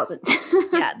thousands.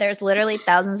 Yeah, there's literally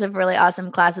thousands of really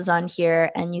awesome classes on here,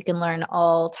 and you can learn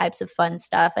all types of fun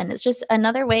stuff. And it's just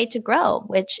another way to grow,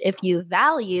 which if you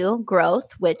value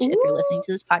growth, which if you're listening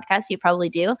to this podcast, you probably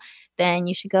do, then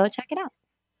you should go check it out.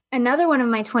 Another one of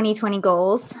my 2020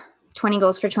 goals. 20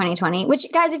 goals for 2020, which,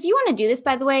 guys, if you want to do this,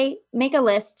 by the way, make a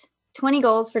list, 20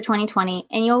 goals for 2020,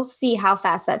 and you'll see how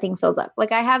fast that thing fills up.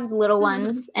 Like I have little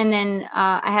ones, and then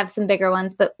I have some bigger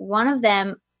ones, but one of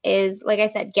them is, like I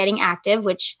said, getting active,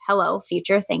 which, hello,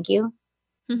 future, thank you,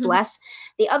 bless.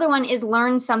 The other one is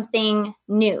learn something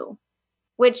new,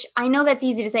 which I know that's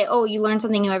easy to say, oh, you learn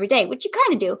something new every day, which you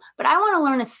kind of do, but I want to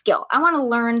learn a skill. I want to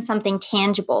learn something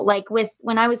tangible. Like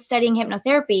when I was studying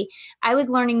hypnotherapy, I was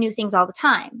learning new things all the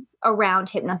time around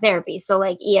hypnotherapy. So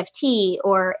like EFT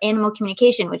or animal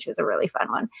communication, which was a really fun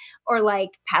one, or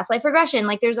like past life regression.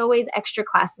 Like there's always extra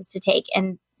classes to take.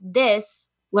 And this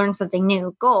learn something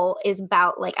new goal is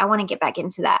about like, I want to get back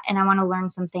into that, and I want to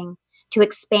learn something to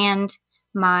expand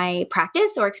my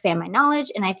practice or expand my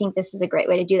knowledge. And I think this is a great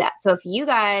way to do that. So if you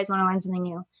guys want to learn something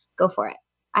new, go for it.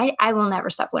 I will never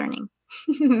stop learning.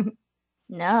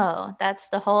 No, that's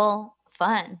the whole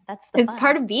fun. It's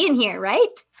part of being here, right?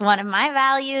 It's one of my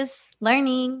values,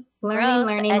 learning,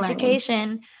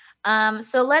 education.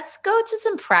 So let's go to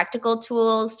some practical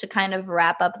tools to kind of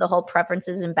wrap up the whole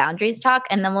preferences and boundaries talk,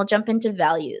 and then we'll jump into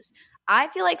values. I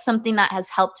feel like something that has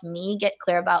helped me get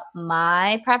clear about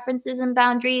my preferences and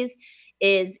boundaries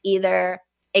is either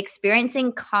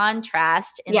experiencing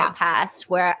contrast in the past,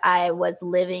 where I was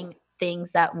living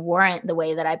things that weren't the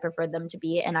way that I preferred them to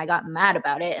be, and I got mad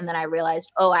about it. And then I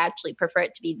realized, oh, I actually prefer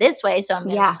it to be this way. So I'm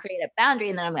going to create a boundary,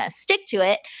 and then I'm going to stick to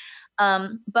it.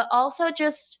 But also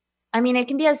just, I mean, it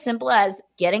can be as simple as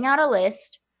getting out a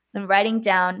list and writing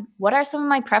down, what are some of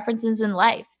my preferences in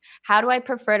life? How do I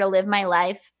prefer to live my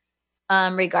life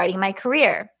regarding my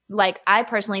career? Like, I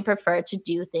personally prefer to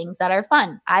do things that are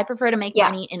fun. I prefer to make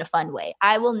money in a fun way.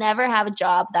 I will never have a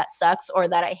job that sucks or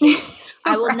that I hate.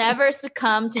 I will never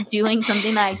succumb to doing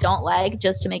something that I don't like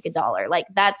just to make $1. Like,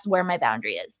 that's where my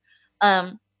boundary is.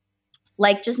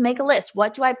 Like, just make a list.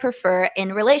 What do I prefer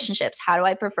in relationships? How do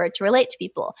I prefer to relate to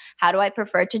people? How do I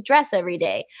prefer to dress every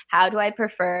day? How do I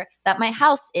prefer that my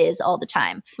house is all the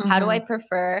time? How do I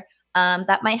prefer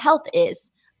that my health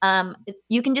is?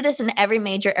 You can do this in every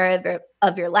major area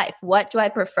of your life. What do I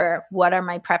prefer? What are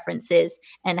my preferences?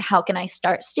 And how can I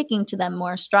start sticking to them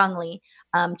more strongly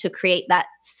to create that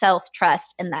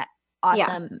self-trust and that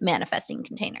awesome manifesting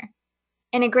container?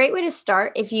 And a great way to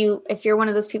start, if you're one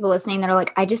of those people listening that are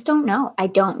like, I just don't know. I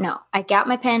don't know. I got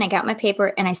my pen, I got my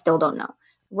paper, and I still don't know.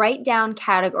 Write down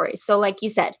categories. So like you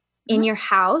said, in your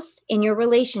house, in your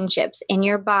relationships, in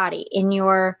your body, in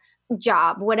your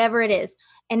job, whatever it is.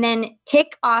 And then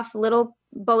tick off little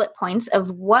bullet points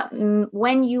of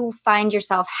when you find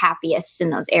yourself happiest in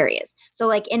those areas. So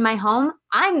like in my home,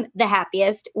 I'm the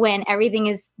happiest when everything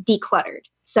is decluttered.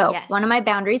 So one of my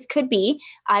boundaries could be,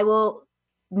 I will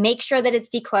make sure that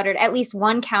it's decluttered at least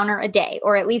one counter a day,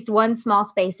 or at least one small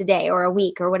space a day or a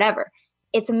week or whatever.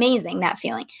 It's amazing, that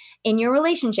feeling. In your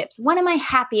relationships, when am I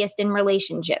happiest in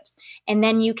relationships? And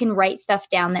then you can write stuff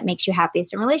down that makes you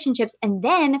happiest in relationships. And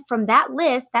then from that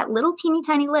list, that little teeny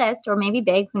tiny list, or maybe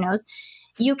big, who knows,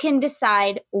 you can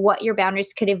decide what your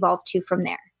boundaries could evolve to from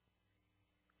there.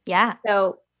 Yeah.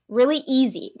 So really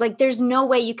easy. Like there's no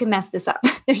way you can mess this up.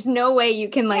 There's no way you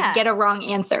can get a wrong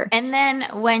answer. And then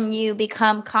when you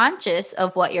become conscious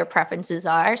of what your preferences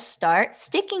are, start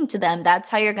sticking to them. That's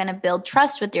how you're going to build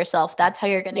trust with yourself. That's how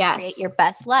you're going to create your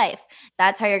best life.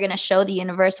 That's how you're going to show the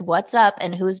universe what's up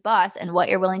and who's boss and what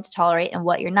you're willing to tolerate and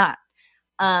what you're not.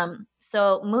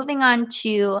 So moving on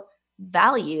to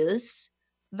values.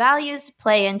 Values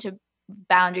play into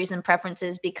boundaries and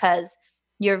preferences because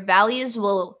your values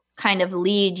will kind of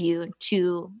lead you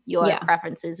to your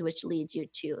preferences, which leads you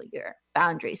to your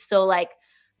boundaries. So like,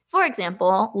 for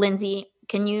example, Lindsay,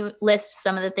 can you list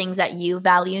some of the things that you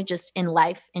value just in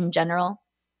life in general?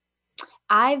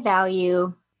 I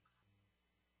value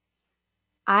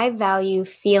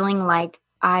feeling like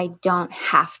I don't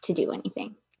have to do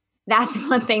anything. That's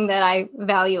one thing that I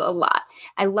value a lot.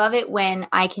 I love it when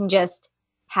I can just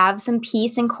have some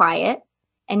peace and quiet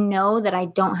and know that I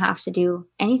don't have to do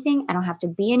anything. I don't have to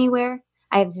be anywhere.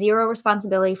 I have zero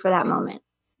responsibility for that moment.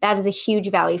 That is a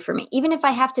huge value for me. Even if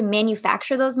I have to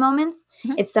manufacture those moments,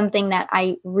 it's something that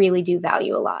I really do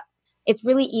value a lot. It's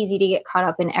really easy to get caught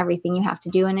up in everything you have to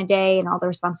do in a day and all the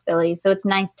responsibilities. So it's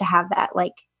nice to have that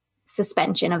like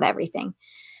suspension of everything.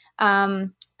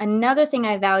 Another thing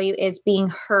I value is being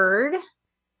heard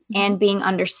and being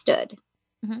understood.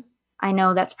 I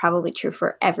know that's probably true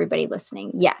for everybody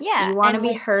listening. Yes. Yeah, you want to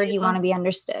be heard. You want to be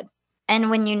understood. And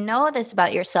when you know this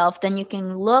about yourself, then you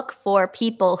can look for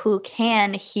people who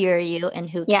can hear you and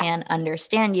who can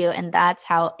understand you. And that's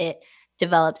how it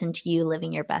develops into you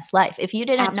living your best life. If you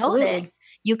didn't know this,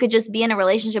 you could just be in a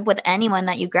relationship with anyone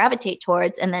that you gravitate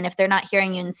towards. And then if they're not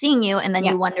hearing you and seeing you, and then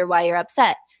you wonder why you're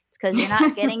upset, it's because you're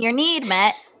not getting your need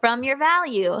met from your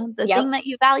value, the thing that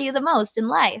you value the most in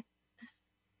life.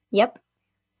 Yep.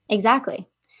 Exactly.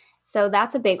 So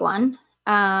that's a big one.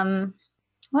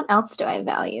 What else do I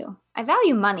value? I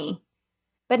value money,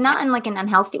 but not in like an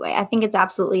unhealthy way. I think it's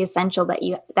absolutely essential that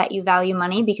you value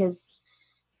money because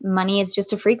money is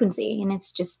just a frequency and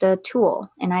it's just a tool.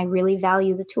 And I really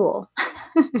value the tool.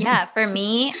 Yeah. For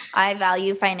me, I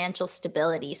value financial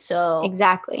stability. So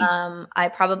exactly.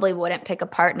 I probably wouldn't pick a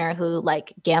partner who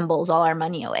like gambles all our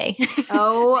money away.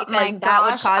 Oh my gosh. That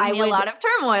would cause me a lot of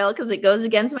turmoil because it goes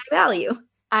against my value.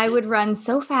 I would run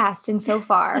so fast and so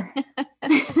far.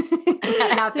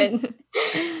 That happened.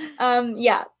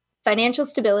 Financial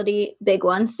stability, big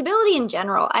one. Stability in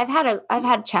general. I've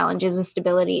had challenges with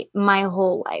stability my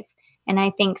whole life. And I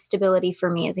think stability for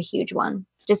me is a huge one.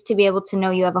 Just to be able to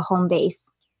know you have a home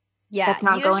base. Yeah. That's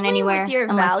not going anywhere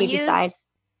unless you decide.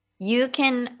 You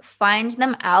can find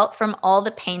them out from all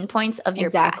the pain points of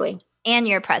your past. And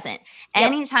your present. Yep.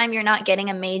 Anytime you're not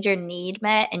getting a major need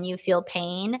met and you feel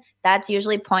pain, that's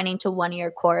usually pointing to one of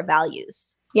your core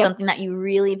values, something that you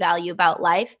really value about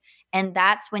life. And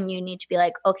that's when you need to be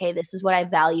like, okay, this is what I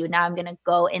value. Now I'm going to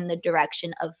go in the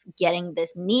direction of getting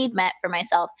this need met for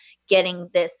myself, getting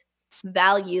this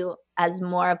value as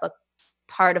more of a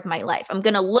part of my life. I'm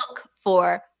going to look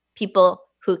for people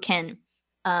who can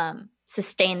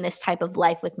sustain this type of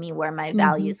life with me where my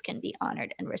values can be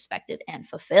honored and respected and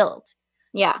fulfilled.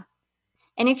 Yeah.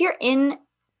 And if you're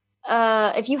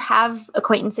if you have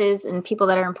acquaintances and people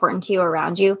that are important to you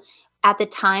around you at the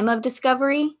time of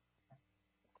discovery,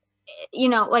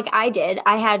 like I did,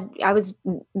 I was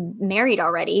married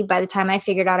already by the time I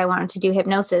figured out I wanted to do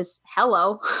hypnosis.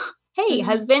 Hello. Hey,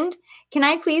 husband, can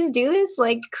I please do this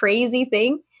like crazy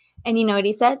thing? And you know what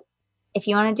he said? If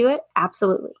you want to do it,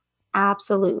 absolutely.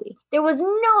 Absolutely. There was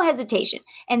no hesitation.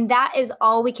 And that is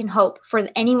all we can hope for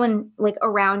anyone like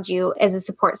around you as a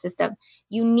support system.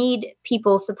 You need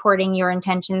people supporting your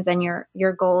intentions and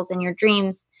your goals and your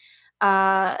dreams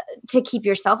to keep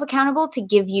yourself accountable, to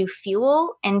give you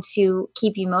fuel and to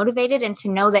keep you motivated and to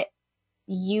know that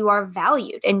you are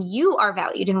valued and you are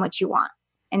valued in what you want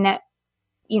and that,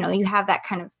 you have that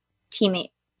kind of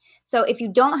teammate. So if you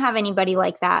don't have anybody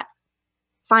like that,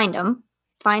 find them.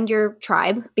 Find your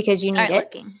tribe because you need it.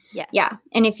 Looking. Yes. Yeah.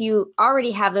 And if you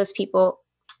already have those people,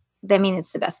 I mean,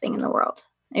 it's the best thing in the world.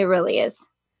 It really is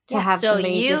to have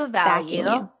somebody just backing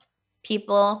you.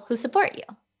 People who support you.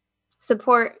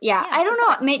 Support. Yeah. I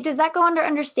don't know. Does that go under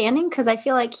understanding? Because I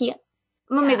feel like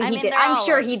maybe he did. I'm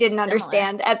sure he didn't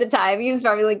understand at the time. He was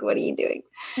probably like, what are you doing?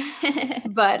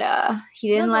 But he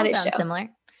didn't let it show. Similar.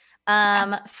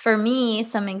 For me,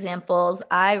 some examples,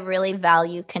 I really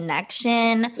value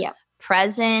connection. Yeah.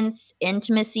 Presence,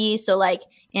 intimacy. So like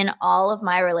in all of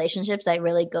my relationships, I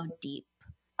really go deep.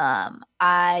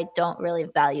 I don't really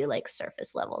value like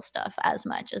surface level stuff as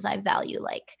much as I value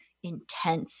like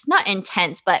not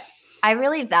intense, but I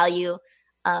really value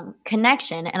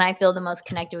connection. And I feel the most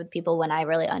connected with people when I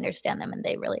really understand them and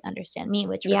they really understand me,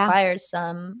 which requires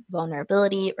some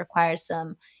vulnerability. It requires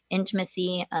some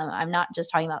intimacy. I'm not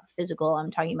just talking about physical, I'm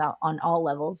talking about on all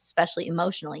levels, especially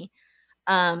emotionally.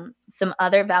 Some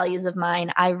other values of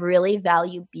mine, I really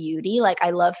value beauty. Like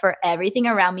I love for everything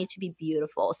around me to be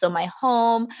beautiful. So my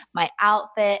home, my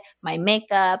outfit, my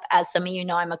makeup, as some of you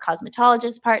know, I'm a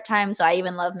cosmetologist part-time. So I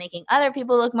even love making other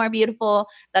people look more beautiful.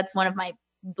 That's one of my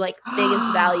like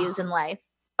biggest values in life.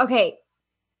 Okay.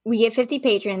 We get 50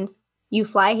 patrons. You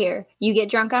fly here. You get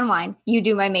drunk on wine. You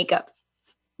do my makeup.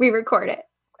 We record it.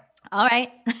 All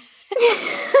right.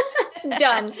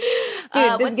 Done.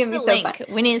 Dude, this is going to be so link? fun.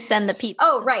 We need to send the peeps.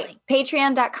 Oh, right.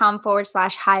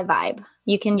 Patreon.com/high vibe.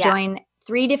 You can join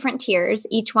 3 different tiers.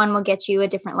 Each one will get you a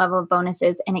different level of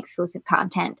bonuses and exclusive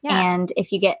content. Yeah. And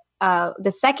if you get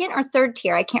the second or third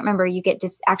tier, I can't remember, you get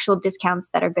actual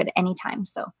discounts that are good anytime.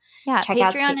 So check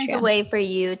out Patreon. Is a way for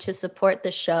you to support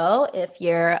the show if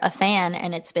you're a fan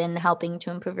and it's been helping to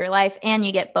improve your life, and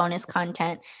you get bonus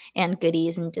content and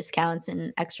goodies and discounts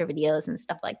and extra videos and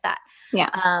stuff like that. Yeah.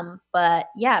 But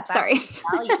yeah, sorry.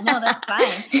 No, that's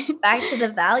fine. Back to the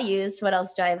values. What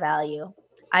else do I value?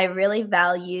 I really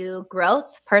value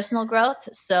growth, personal growth.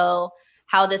 So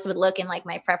how this would look in like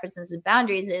my preferences and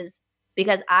boundaries is,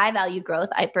 because I value growth,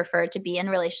 I prefer to be in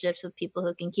relationships with people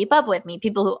who can keep up with me,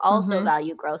 people who also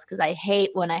value growth, because I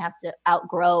hate when I have to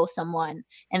outgrow someone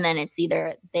and then it's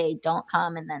either they don't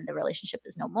come and then the relationship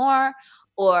is no more,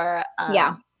 or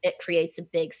it creates a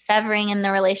big severing in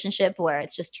the relationship where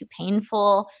it's just too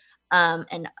painful.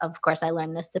 And of course, I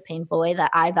learned this the painful way,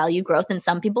 that I value growth and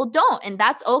some people don't. And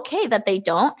that's okay that they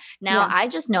don't. Now, I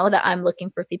just know that I'm looking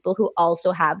for people who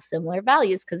also have similar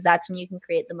values, because that's when you can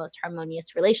create the most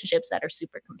harmonious relationships that are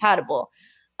super compatible.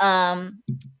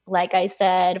 Like I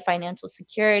said, financial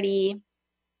security.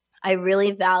 I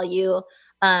really value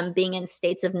being in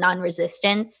states of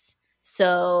non-resistance.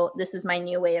 So this is my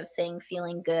new way of saying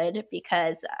feeling good,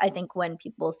 because I think when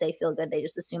people say feel good, they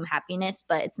just assume happiness,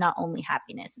 but it's not only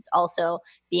happiness. It's also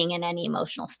being in any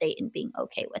emotional state and being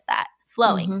okay with that.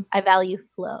 Flowing. I value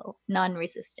flow,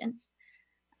 non-resistance.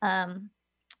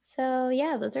 So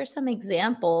yeah, those are some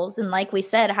examples. And like we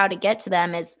said, how to get to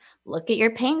them is look at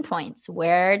your pain points.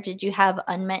 Where did you have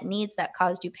unmet needs that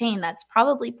caused you pain? That's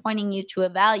probably pointing you to a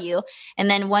value. And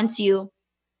then once you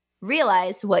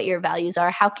realize what your values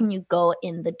are, how can you go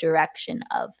in the direction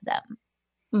of them?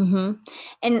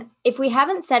 And if we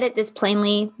haven't said it this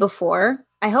plainly before,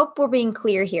 I hope we're being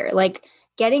clear here. Like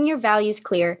getting your values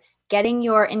clear, getting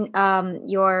your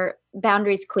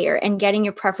boundaries clear, and getting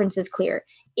your preferences clear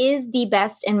is the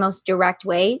best and most direct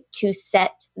way to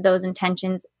set those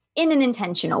intentions in an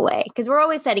intentional way, because we're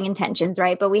always setting intentions,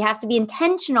 right? But we have to be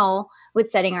intentional with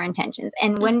setting our intentions.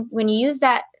 And when you use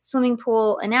that swimming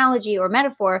pool analogy or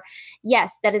metaphor,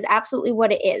 yes, that is absolutely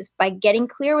what it is. By getting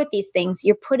clear with these things,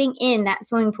 you're putting in that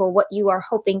swimming pool what you are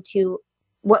hoping to,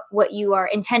 what you are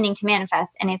intending to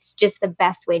manifest. And it's just the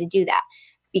best way to do that.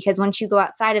 Because once you go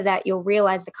outside of that, you'll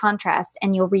realize the contrast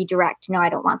and you'll redirect. No, I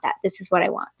don't want that. This is what I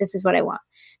want. This is what I want.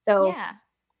 So yeah.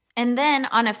 And then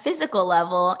on a physical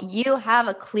level, you have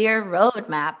a clear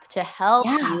roadmap to help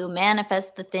you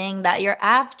manifest the thing that you're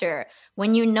after.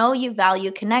 When you know you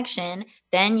value connection,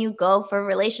 then you go for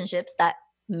relationships that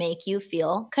make you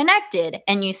feel connected,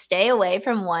 and you stay away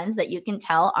from ones that you can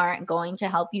tell aren't going to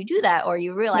help you do that, or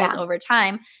you realize over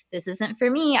time, this isn't for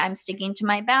me. I'm sticking to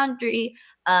my boundary.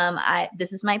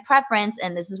 This is my preference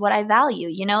and this is what I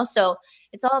value, So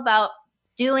it's all about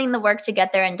doing the work to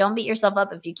get there, and don't beat yourself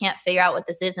up if you can't figure out what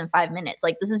this is in 5 minutes.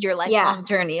 Like, this is your lifelong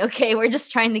journey. Okay. We're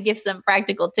just trying to give some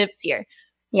practical tips here.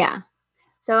 Yeah.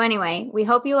 So anyway, we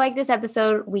hope you like this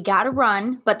episode. We got to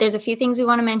run, but there's a few things we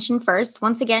want to mention first.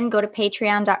 Once again, go to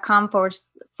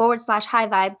patreon.com/high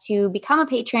vibe to become a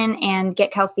patron and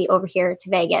get Kelsey over here to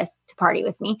Vegas to party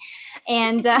with me,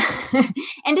 and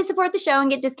and to support the show and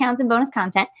get discounts and bonus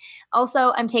content.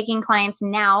 Also, I'm taking clients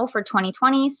now for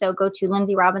 2020. So go to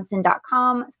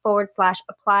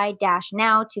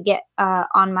lindsayrobinson.com/apply-now to get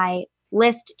on my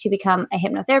list to become a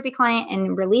hypnotherapy client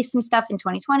and release some stuff in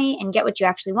 2020 and get what you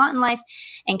actually want in life.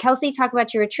 And Kelsey, talk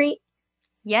about your retreat.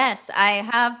 Yes, I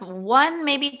have 1,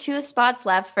 maybe 2 spots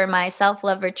left for my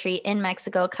self-love retreat in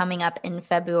Mexico coming up in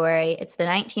February. It's the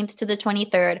 19th to the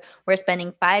 23rd. We're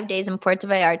spending 5 days in Puerto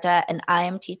Vallarta, and I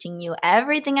am teaching you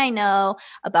everything I know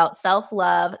about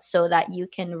self-love so that you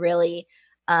can really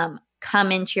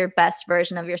come into your best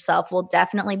version of yourself. We'll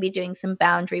definitely be doing some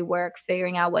boundary work,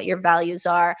 figuring out what your values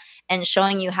are and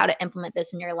showing you how to implement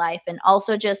this in your life, and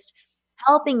also just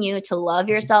helping you to love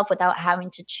yourself without having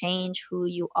to change who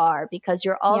you are, because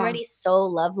you're already so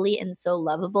lovely and so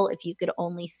lovable if you could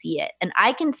only see it. And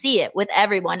I can see it with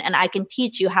everyone, and I can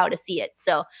teach you how to see it.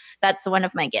 So that's one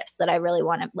of my gifts that I really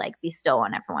want to bestow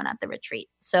on everyone at the retreat.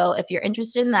 So if you're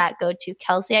interested in that, go to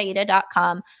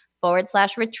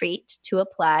kelseyAida.com/retreat to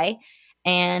apply.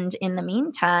 And in the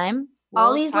meantime,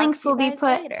 all these links will be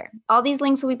put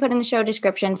in the show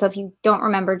description. So if you don't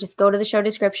remember, just go to the show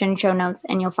description, show notes,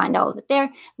 and you'll find all of it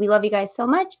there. We love you guys so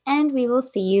much, and we will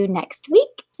see you next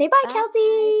week. Say bye,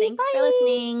 Kelsey. Thanks for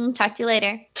listening. Talk to you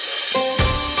later.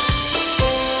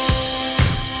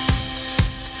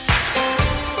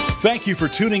 Thank you for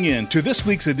tuning in to this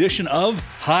week's edition of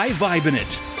High Vibin'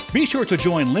 It. Be sure to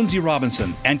join Lindsay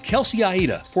Robinson and Kelsey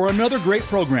Aida for another great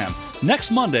program next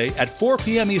Monday at 4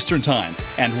 p.m. Eastern Time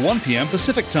and 1 p.m.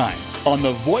 Pacific Time on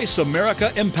the Voice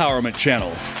America Empowerment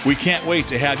Channel. We can't wait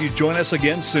to have you join us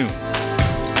again soon.